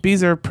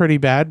bees are pretty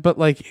bad, but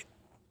like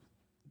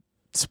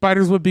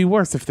spiders would be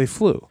worse if they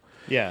flew.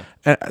 Yeah.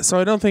 So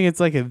I don't think it's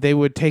like they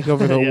would take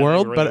over the Yeah, they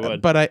world, really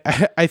would. but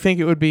I think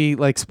it would be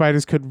like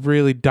spiders could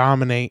really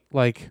dominate.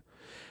 Like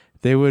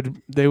they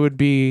would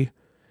be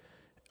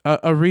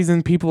a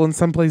reason people in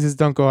some places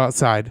don't go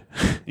outside.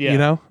 Yeah. You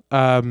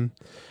know.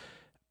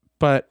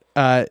 But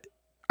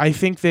I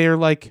think they're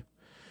like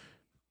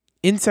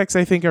insects.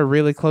 I think are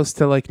really close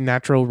to like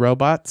natural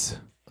robots.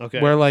 Okay.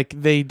 Where like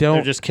they don't.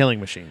 They're just killing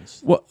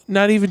machines. Well,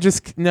 not even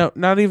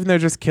they're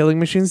just killing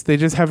machines. They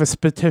just have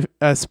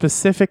a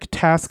specific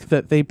task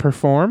that they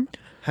perform.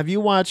 Have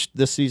you watched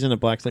this season of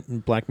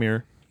Black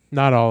Mirror?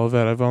 Not all of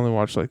it. I've only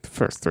watched like the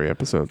first 3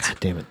 episodes. God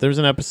damn it. There's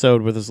an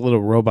episode with this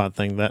little robot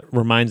thing that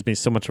reminds me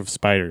so much of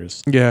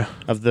spiders. Yeah.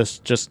 Of this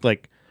just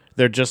like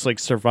they're just like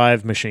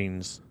survive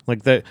machines.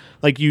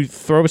 Like you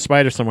throw a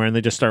spider somewhere and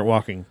they just start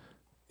walking.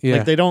 Yeah.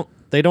 Like they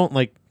don't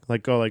like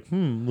go like, let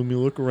me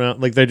look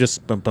around. Like they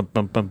just bum.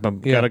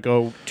 Yeah. Gotta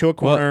go to a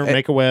corner,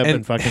 make a web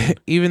and fucking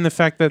even the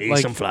fact that eat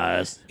like some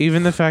flies.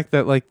 even the fact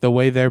that like the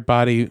way their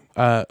body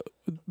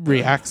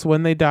reacts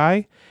when they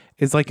die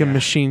is like a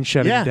machine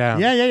shutting down.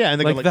 Yeah. And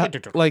they Like go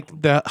that,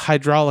 like the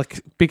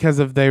hydraulic because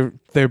of their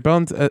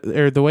bones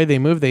or the way they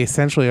move, they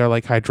essentially are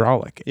like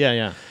hydraulic.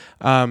 Yeah.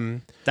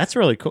 That's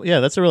really cool.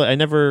 Yeah, I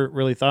never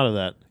really thought of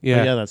that. Yeah.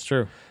 But yeah, that's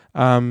true.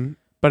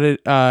 But it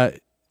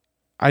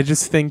I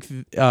just think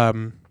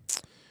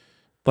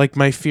like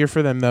my fear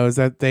for them though is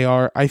that they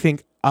are, I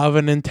think, of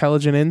an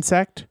intelligent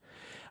insect,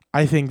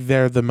 I think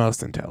they're the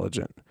most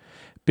intelligent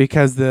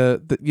because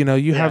the you know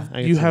you I have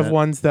can see that.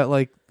 ones that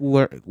like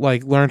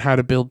learn how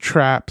to build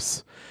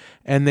traps,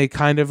 and they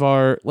kind of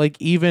are like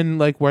even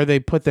like where they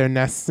put their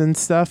nests and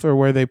stuff or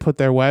where they put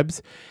their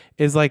webs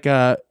is like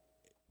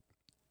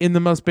in the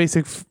most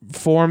basic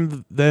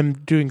form, them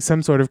doing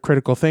some sort of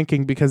critical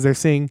thinking because they're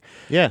seeing,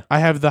 I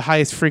have the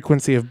highest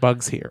frequency of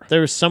bugs here.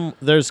 There's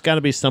got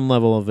to be some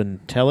level of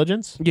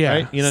intelligence. Yeah,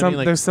 right? You know what I mean?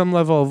 Like, there's some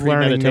level of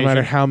learning, no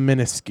matter premeditation. how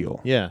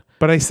minuscule. yeah.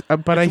 But I It's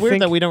weird weird think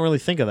that we don't really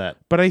think of that.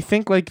 But I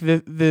think like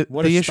the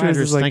What the are issue is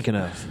spiders like thinking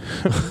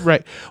of?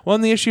 right. Well,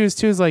 and the issue is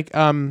too is like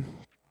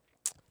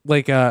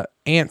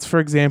ants, for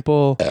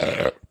example,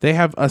 they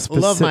have a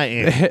specific. Love my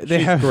aunt. They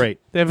She's have great.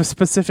 They have a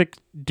specific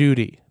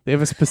duty. They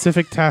have a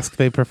specific task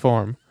they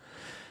perform.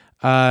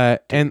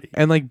 And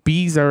like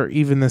bees are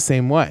even the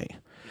same way.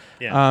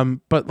 Yeah.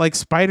 But like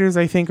spiders,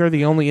 I think are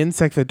the only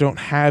insect that don't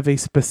have a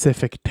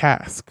specific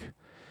task.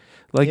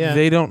 Like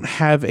they don't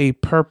have a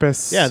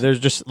purpose. Yeah, there's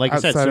just like I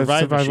said, outside of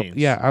survival machines.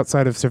 Yeah,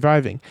 outside of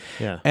surviving.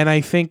 Yeah. And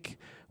I think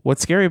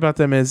what's scary about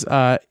them is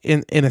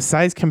in a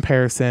size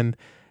comparison,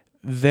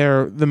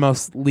 they're the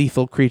most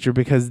lethal creature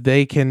because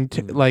they can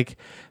like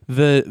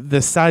the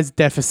size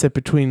deficit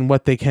between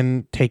what they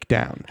can take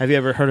down. Have you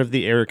ever heard of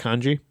the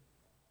Irukandji?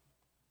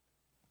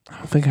 I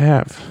don't think I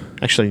have.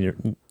 Actually,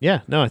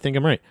 I think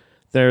I'm right.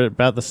 They're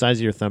about the size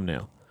of your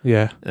thumbnail.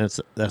 Yeah. And it's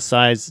the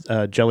size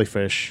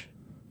jellyfish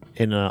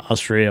in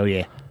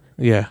Australia.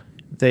 Yeah.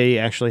 They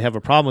actually have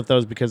a problem with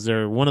those because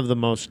they're one of the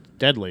most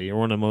deadly or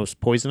one of the most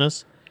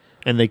poisonous,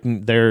 and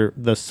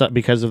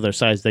because of their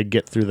size, they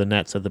get through the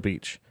nets at the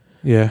beach,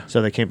 Yeah.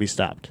 so they can't be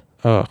stopped.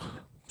 Oh.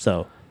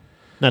 So,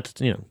 not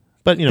to,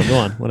 but go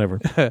on, whatever.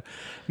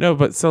 No,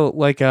 but so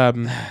like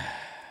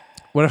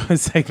what I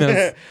was saying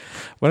though,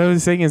 what I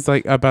was saying is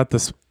like about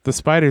the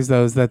spiders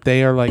though is that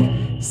they are like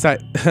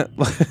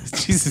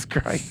Jesus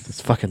Christ,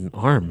 This fucking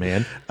arm,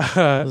 man.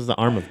 This is the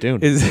arm of Dune.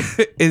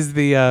 is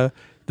the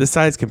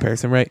size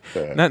comparison, right?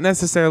 Not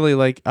necessarily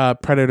like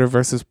predator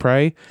versus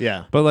prey.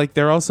 Yeah. But like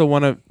they're also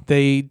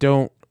they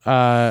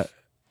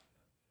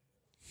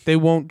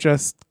won't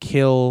just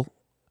kill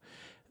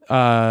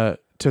to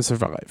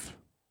survive.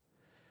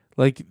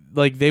 Like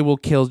they will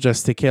kill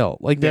just to kill.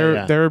 Like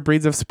there are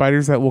breeds of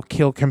spiders that will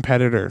kill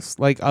competitors,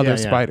 like other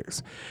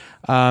spiders.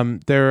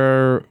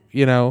 There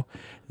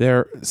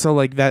are, so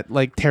like that,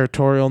 like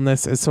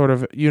territorialness is sort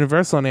of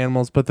universal in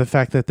animals, but the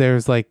fact that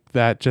there's like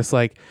that, just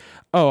like,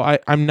 oh,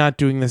 I'm not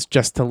doing this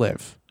just to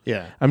live.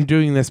 Yeah. I'm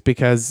doing this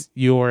because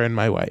you're in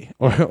my way,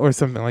 or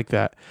something like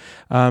that.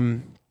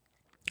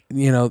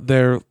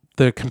 They're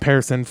the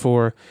comparison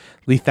for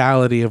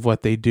lethality of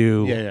what they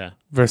do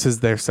versus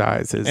their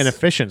size is, and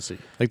efficiency.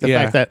 Like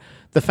the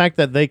fact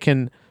that they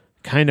can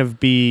kind of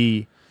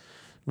be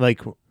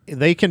like,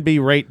 they can be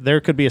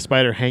there could be a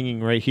spider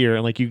hanging right here,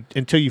 and like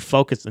until you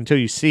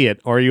see it,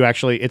 or you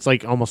actually, it's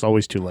like almost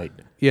always too late.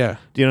 Yeah.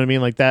 Do you know what I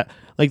mean? Like that,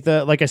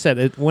 like I said,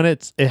 it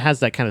has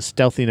that kind of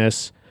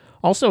stealthiness.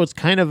 Also, it's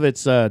kind of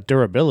its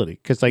durability,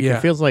 because like it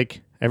feels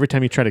like every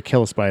time you try to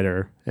kill a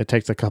spider, it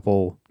takes a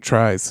couple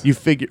tries. You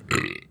figure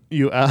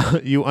you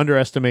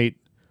underestimate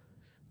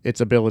its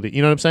ability.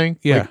 You know what I'm saying?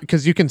 Yeah.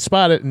 Because you can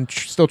spot it and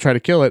still try to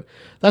kill it.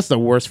 That's the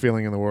worst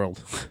feeling in the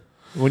world.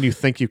 When you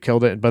think you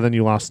killed it, but then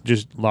you lost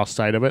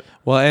sight of it.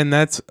 Well, and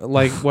that's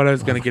like what I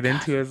was going to get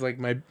into is like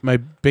my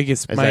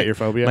biggest... Is that your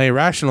phobia? My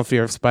irrational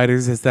fear of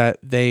spiders is that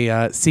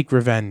they seek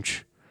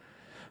revenge.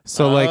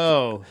 So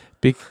I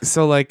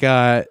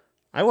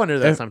wonder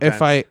that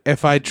sometimes.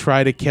 If I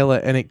try to kill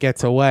it and it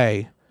gets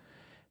away,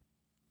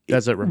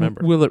 does it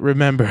remember? Will it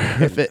remember?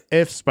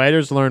 If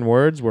spiders learn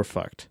words, we're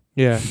fucked.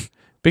 Yeah.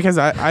 Because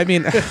I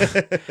mean,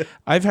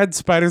 I've had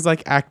spiders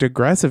like act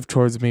aggressive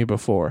towards me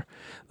before.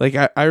 Like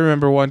I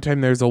remember one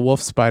time there was a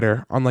wolf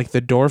spider on like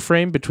the door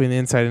frame between the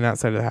inside and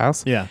outside of the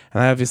house. Yeah.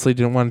 And I obviously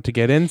didn't want it to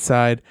get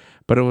inside,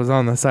 but it was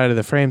on the side of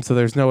the frame, so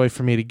there's no way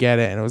for me to get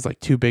it, and it was like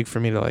too big for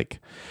me to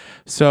like.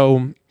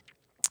 So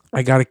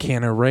I got a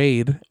can of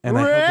Raid, and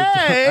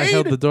I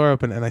held the door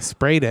open and I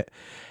sprayed it,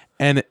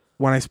 and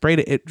when I sprayed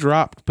it, it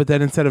dropped, but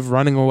then instead of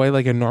running away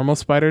like a normal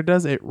spider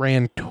does, it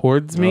ran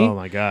towards me. Oh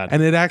my God.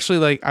 And it actually,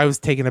 like, I was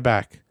taken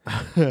aback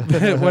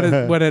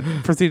when it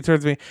proceeded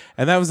towards me.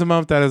 And that was the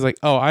moment that I was like,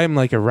 oh, I am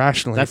like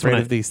irrationally afraid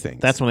of these things.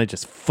 That's when I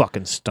just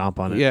fucking stomp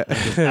on it.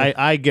 Yeah.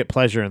 I get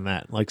pleasure in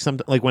that. Like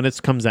like when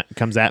it comes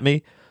at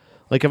me,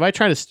 like if I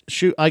try to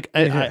shoot, like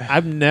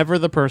I'm never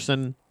the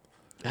person,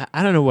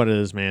 I don't know what it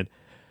is, man.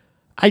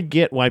 I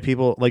get why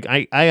people, like,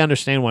 I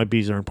understand why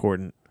bees are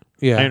important.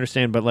 Yeah. I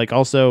understand, but like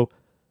also,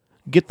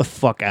 get the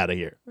fuck out of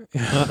here.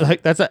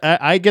 Like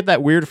I get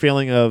that weird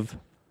feeling of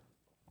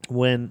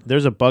when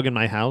there's a bug in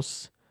my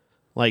house.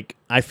 Like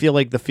I feel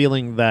like the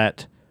feeling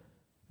that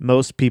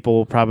most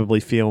people probably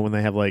feel when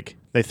they have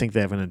they think they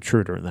have an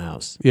intruder in the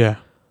house. Yeah.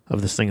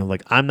 Of this thing of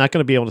like, I'm not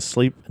going to be able to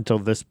sleep until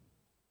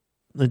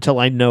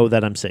I know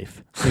that I'm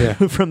safe. Yeah.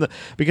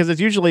 Because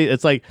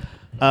it's like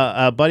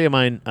a buddy of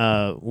mine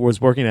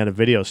was working at a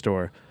video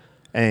store,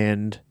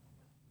 and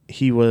I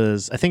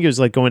think he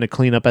was like going to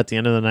clean up at the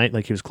end of the night,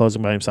 like he was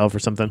closing by himself or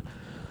something.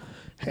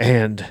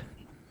 And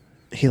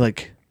he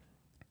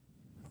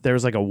there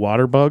was like a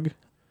water bug.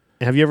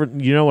 Have you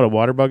know what a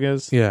water bug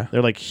is? Yeah.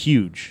 They're like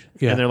huge.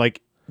 Yeah. And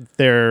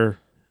they're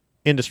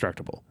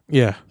indestructible.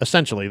 Yeah.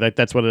 Essentially. Like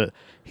that's what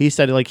he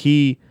said, like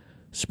he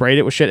sprayed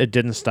it with shit. It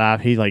didn't stop.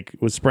 He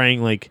was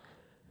spraying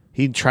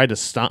he tried to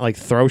stop,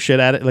 throw shit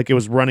at it. Like it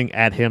was running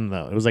at him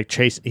though. It was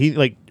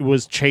he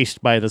was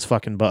chased by this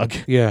fucking bug.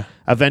 Yeah.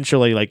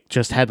 Eventually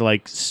just had to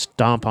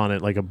stomp on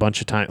it a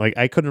bunch of times. Like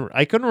I couldn't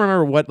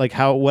remember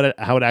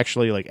how it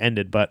actually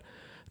ended, but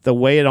the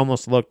way it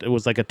almost looked, it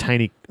was like a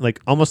tiny,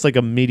 almost like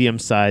a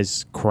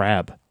medium-sized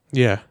crab.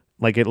 Yeah.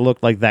 Like it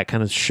looked like that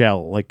kind of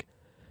shell. Like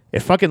it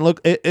fucking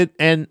looked it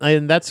and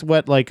that's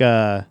what what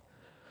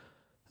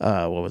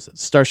was it?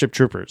 Starship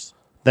Troopers.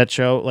 That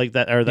show,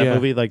 that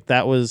movie,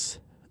 that was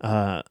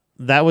one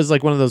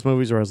of those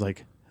movies where I was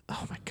like,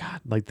 oh my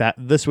God,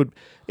 this would,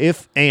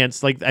 if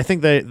ants, I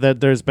think that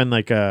there's been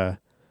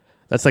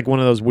that's one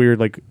of those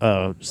weird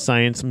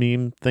science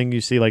meme thing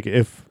you see,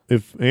 if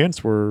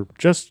ants were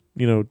just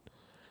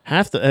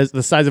half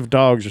the size of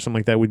dogs or something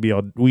like that,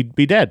 we'd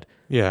be dead.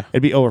 Yeah.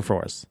 It'd be over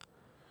for us.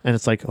 And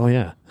it's like, oh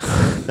yeah,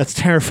 that's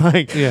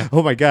terrifying. Yeah.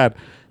 Oh my God.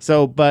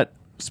 So, but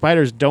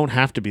spiders don't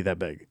have to be that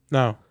big.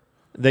 No.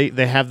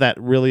 They have that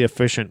really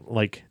efficient,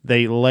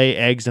 they lay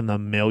eggs in the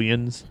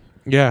millions.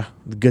 Yeah.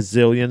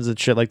 gazillions and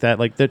shit like that.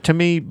 Like to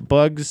me,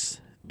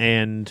 bugs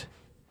and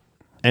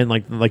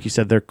like you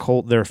said, their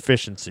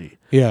efficiency.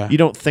 Yeah. You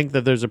don't think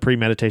that there's a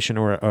premeditation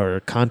or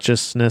a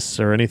consciousness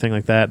or anything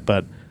like that,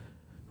 but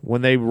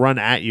when they run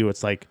at you,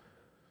 it's like,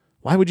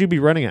 why would you be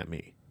running at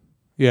me?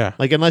 Yeah.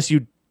 Like unless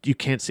you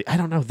can't see. I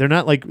don't know. They're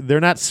not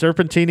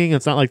serpentining.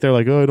 It's not like they're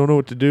like, oh, I don't know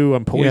what to do.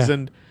 I'm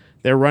poisoned.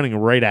 They're running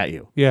right at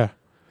you. Yeah.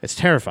 It's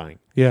terrifying.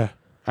 Yeah.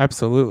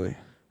 Absolutely.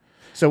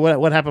 So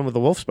what happened with the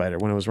wolf spider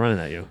when it was running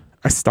at you?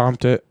 I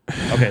stomped it.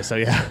 Okay, so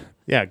yeah.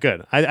 Yeah,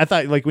 good. I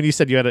thought like when you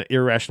said you had an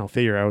irrational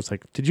fear, I was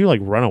like, did you like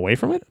run away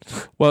from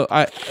it? Well,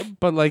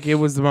 but like it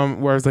was the moment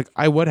where I was like,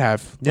 I would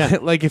have. Yeah.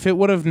 Like if it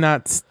would have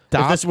not If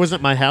stopped. this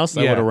wasn't my house,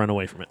 I Yeah. would have run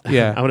away from it.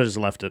 Yeah. I would have just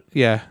left it.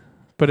 Yeah.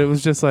 But it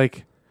was just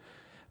like,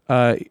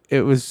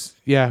 it was,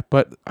 yeah.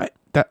 But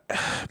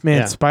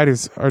Yeah.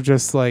 spiders are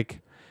just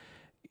like,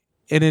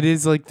 and it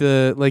is like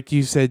like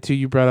you said too,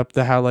 you brought up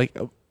how like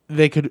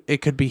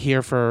it could be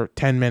here for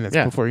 10 minutes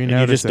before you and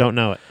notice you just it. don't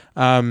know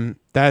it.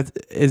 That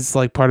is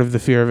like part of the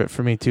fear of it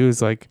for me too,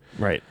 is like,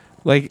 Right.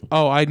 like,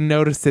 oh, I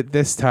noticed it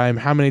this time.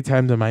 How many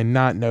times am I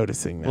not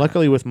noticing that?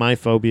 Luckily with my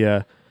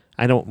phobia,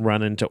 I don't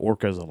run into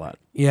orcas a lot.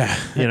 Yeah.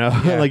 You know,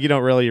 Yeah. like you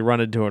don't really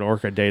run into an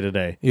orca day to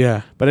day.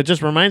 Yeah. But it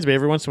just reminds me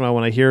every once in a while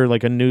when I hear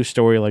like a news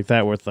story like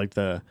that with like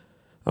they're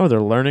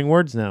learning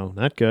words now.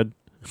 Not good.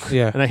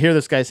 Yeah. And I hear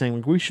this guy saying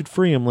like we should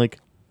free him. Like,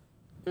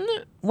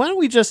 why don't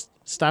we just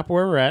stop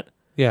where we're at?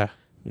 Yeah.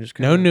 Just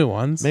No new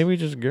ones. Maybe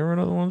just get rid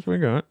of the ones we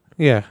got.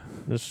 Yeah.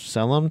 Just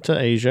sell them to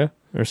Asia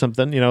or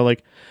something. You know,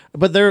 like,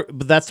 but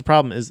that's the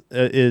problem is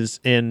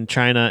in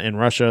China and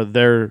Russia.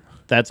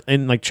 That's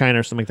in like China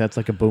or something. That's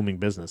like a booming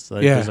business.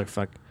 Like, Yeah. it's like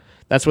fuck.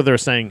 That's what they were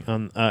saying.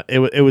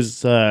 It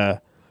was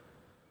again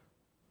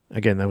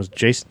that was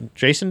Jason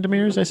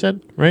Demers. I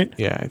said right.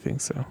 Yeah, I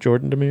think so.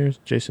 Jordan Demers,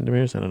 Jason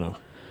Demers. I don't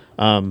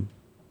know.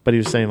 But he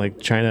was saying like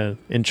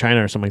in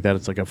China or something like that.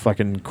 It's like a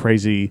fucking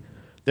crazy.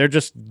 They're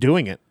just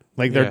doing it.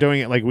 Like they're Yeah. doing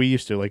it like we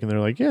used to. Like, and they're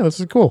like, yeah, this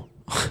is cool.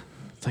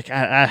 It's like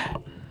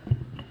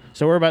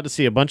So we're about to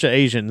see a bunch of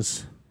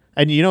Asians,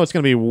 and you know it's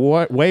going to be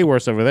way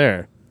worse over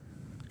there,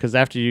 because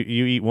after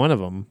you eat one of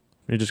them,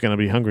 you're just going to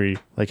be hungry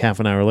like half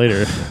an hour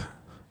later.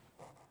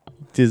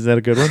 Is that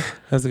a good one?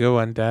 That's a good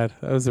one, Dad.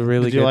 That was a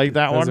really Did good you like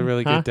that That was a one?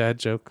 really Huh? good dad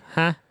joke.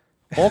 Huh?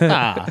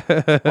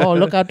 Orca. Oh,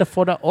 look out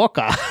for the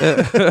orca.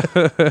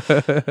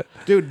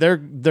 Dude,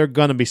 they're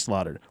gonna be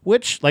slaughtered.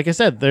 Which, like I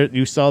said,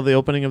 you saw the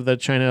opening of the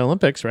China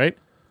Olympics, right?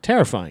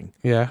 Terrifying.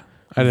 Yeah.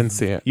 I didn't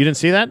see it. You didn't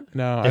see that?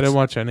 No, I It's- didn't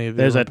watch any of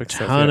the There's Olympic a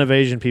stuff ton yet. of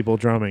Asian people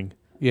drumming,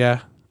 Yeah.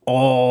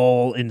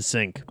 all in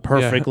sync,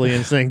 perfectly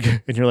in sync,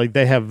 and you're like,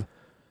 they got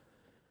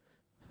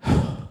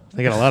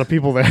a lot of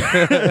people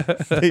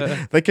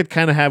there. they could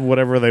kind of have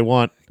whatever they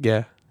want.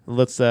 Yeah.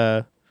 Let's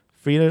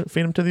feed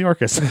them to the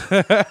orcas.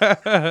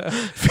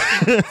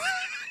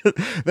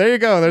 There you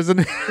go. There's a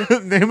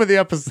name of the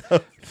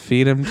episode.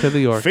 Feed him to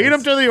the orcas. Feed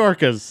them to the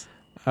orcas.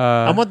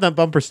 I Uh, want that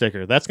bumper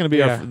sticker. That's going to be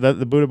Yeah.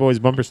 the Buddha Boys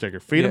bumper sticker.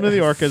 Feed them to the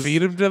orcas.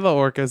 Feed him to the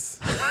orcas.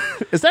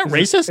 Is that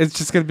racist? It's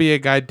just going to be a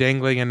guy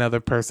dangling another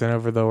person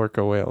over the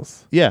orca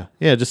whales. Yeah.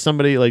 Just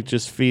somebody like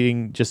just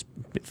feeding. Just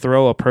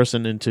throw a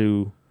person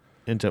into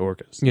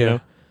orcas. You Yeah. know?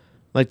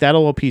 Like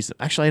that'll appease.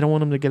 Actually, I don't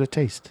want them to get a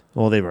taste.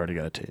 Well, they've already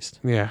got a taste.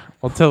 Yeah.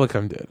 Well,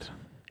 Telecom did.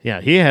 Yeah,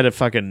 he had a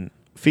fucking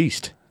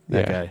feast.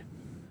 That Yeah. guy.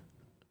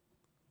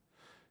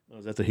 Oh,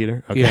 is that the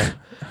heater? Okay. Yeah.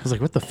 I was like,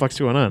 what the fuck's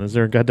going on? Is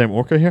there a goddamn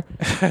orca here?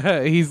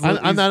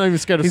 I'm not even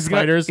scared of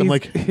spiders. I'm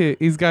like,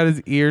 he's got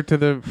his ear to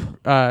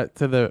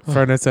the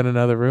furnace in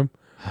another room.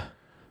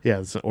 yeah,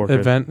 it's an orca.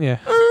 Event. Yeah.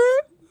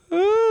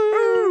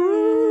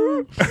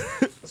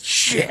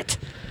 Shit.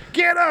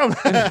 Get him!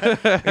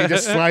 He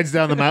just slides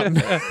down the mountain.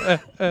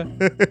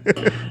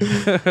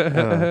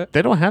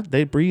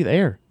 They breathe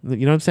air. You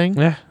know what I'm saying?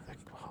 Yeah.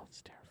 Oh,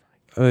 it's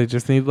terrifying. They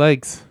just need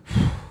legs.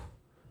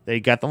 They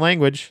got the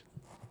language.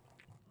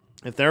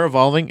 If they're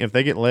evolving, if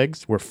they get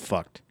legs, we're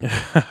fucked.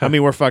 I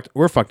mean, we're fucked.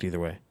 We're fucked either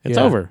way. It's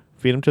Yeah. over.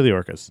 Feed them to the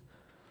orcas.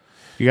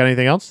 You got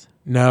anything else?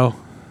 No.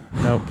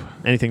 Nope.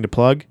 Anything to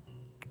plug?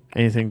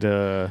 Anything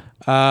to...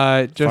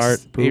 Just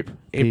Fart, poop,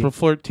 April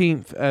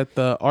 14th at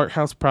the Art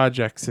House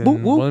Projects in Woo,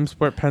 woo.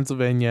 Williamsport,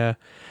 Pennsylvania.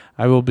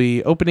 I will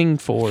be opening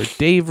for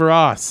Dave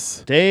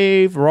Ross.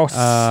 Dave Ross.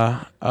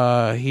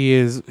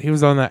 He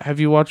was on that. Have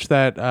you watched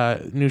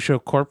that new show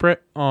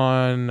Corporate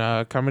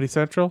on Comedy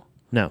Central?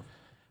 No.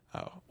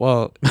 Oh,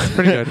 well, it's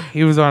pretty good.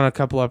 He was on a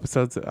couple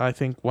episodes. I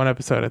think one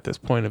episode at this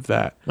point of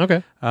that.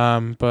 Okay.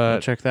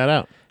 But Check that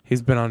out.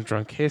 he's been on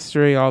Drunk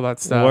History, all that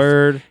stuff.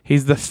 Word.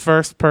 He's the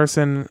first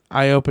person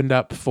I opened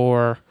up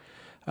for,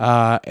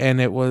 and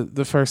it was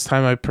the first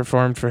time I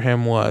performed for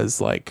him was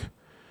like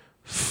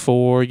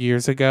 4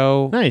 years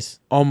ago, Nice.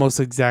 almost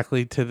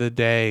exactly to the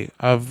day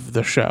of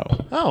the show.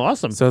 Oh,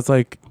 awesome. So it's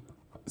like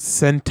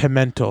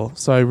sentimental.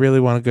 So I really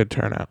want a good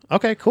turnout.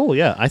 Okay, cool.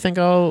 Yeah. I think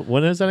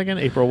when is that again?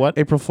 April what?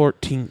 April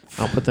 14th.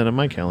 I'll put that in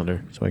my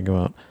calendar so I can go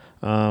out.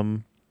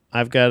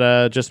 I've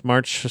got just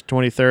March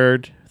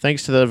 23rd.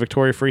 Thanks to the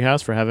Victoria Free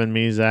House for having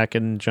me, Zach,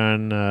 and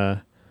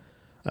John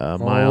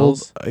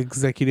Miles. Old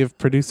executive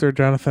producer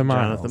Jonathan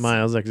Miles. Jonathan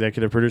Miles,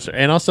 executive producer.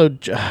 And also,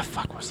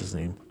 what's his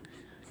name?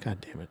 God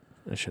damn it.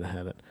 I should have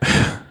had it.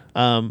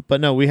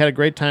 But no, we had a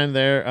great time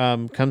there.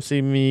 Come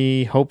see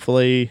me,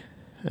 hopefully,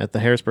 at the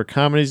Harrisburg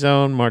Comedy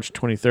Zone, March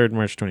 23rd,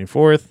 March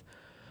 24th.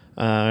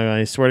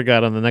 I swear to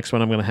God, on the next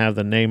one, I'm going to have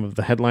the name of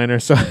the headliner,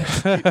 so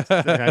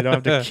I don't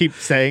have to keep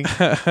saying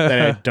that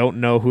I don't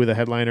know who the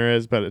headliner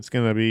is, but it's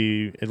going to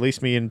be at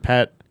least me,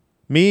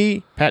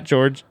 Pat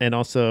George, and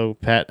also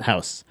Pat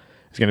House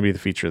is going to be the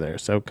feature there.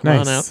 So come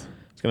on out.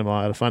 It's going to be a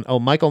lot of fun. Oh,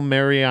 Michael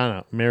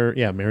Mariano.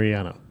 Marino?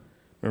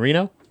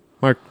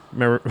 Mark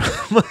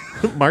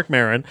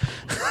Maron.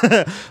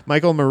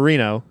 Michael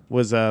Marino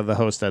was the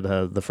host at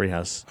the Free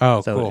House.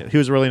 Oh, so cool. He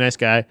was a really nice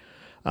guy.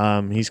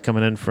 He's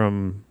coming in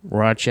from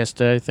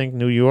Rochester, I think,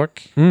 New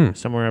York,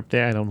 somewhere up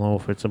there. I don't know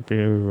if it's up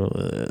here,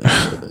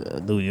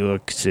 New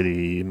York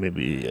City,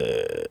 maybe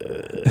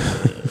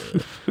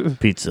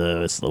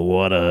pizza, it's the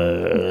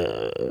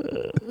water.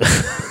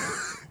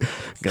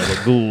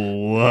 Gotta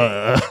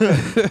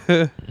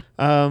go.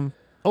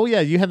 Oh,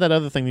 yeah, you had that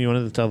other thing you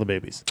wanted to tell the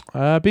babies.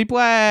 Be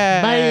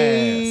blessed.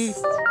 Bye.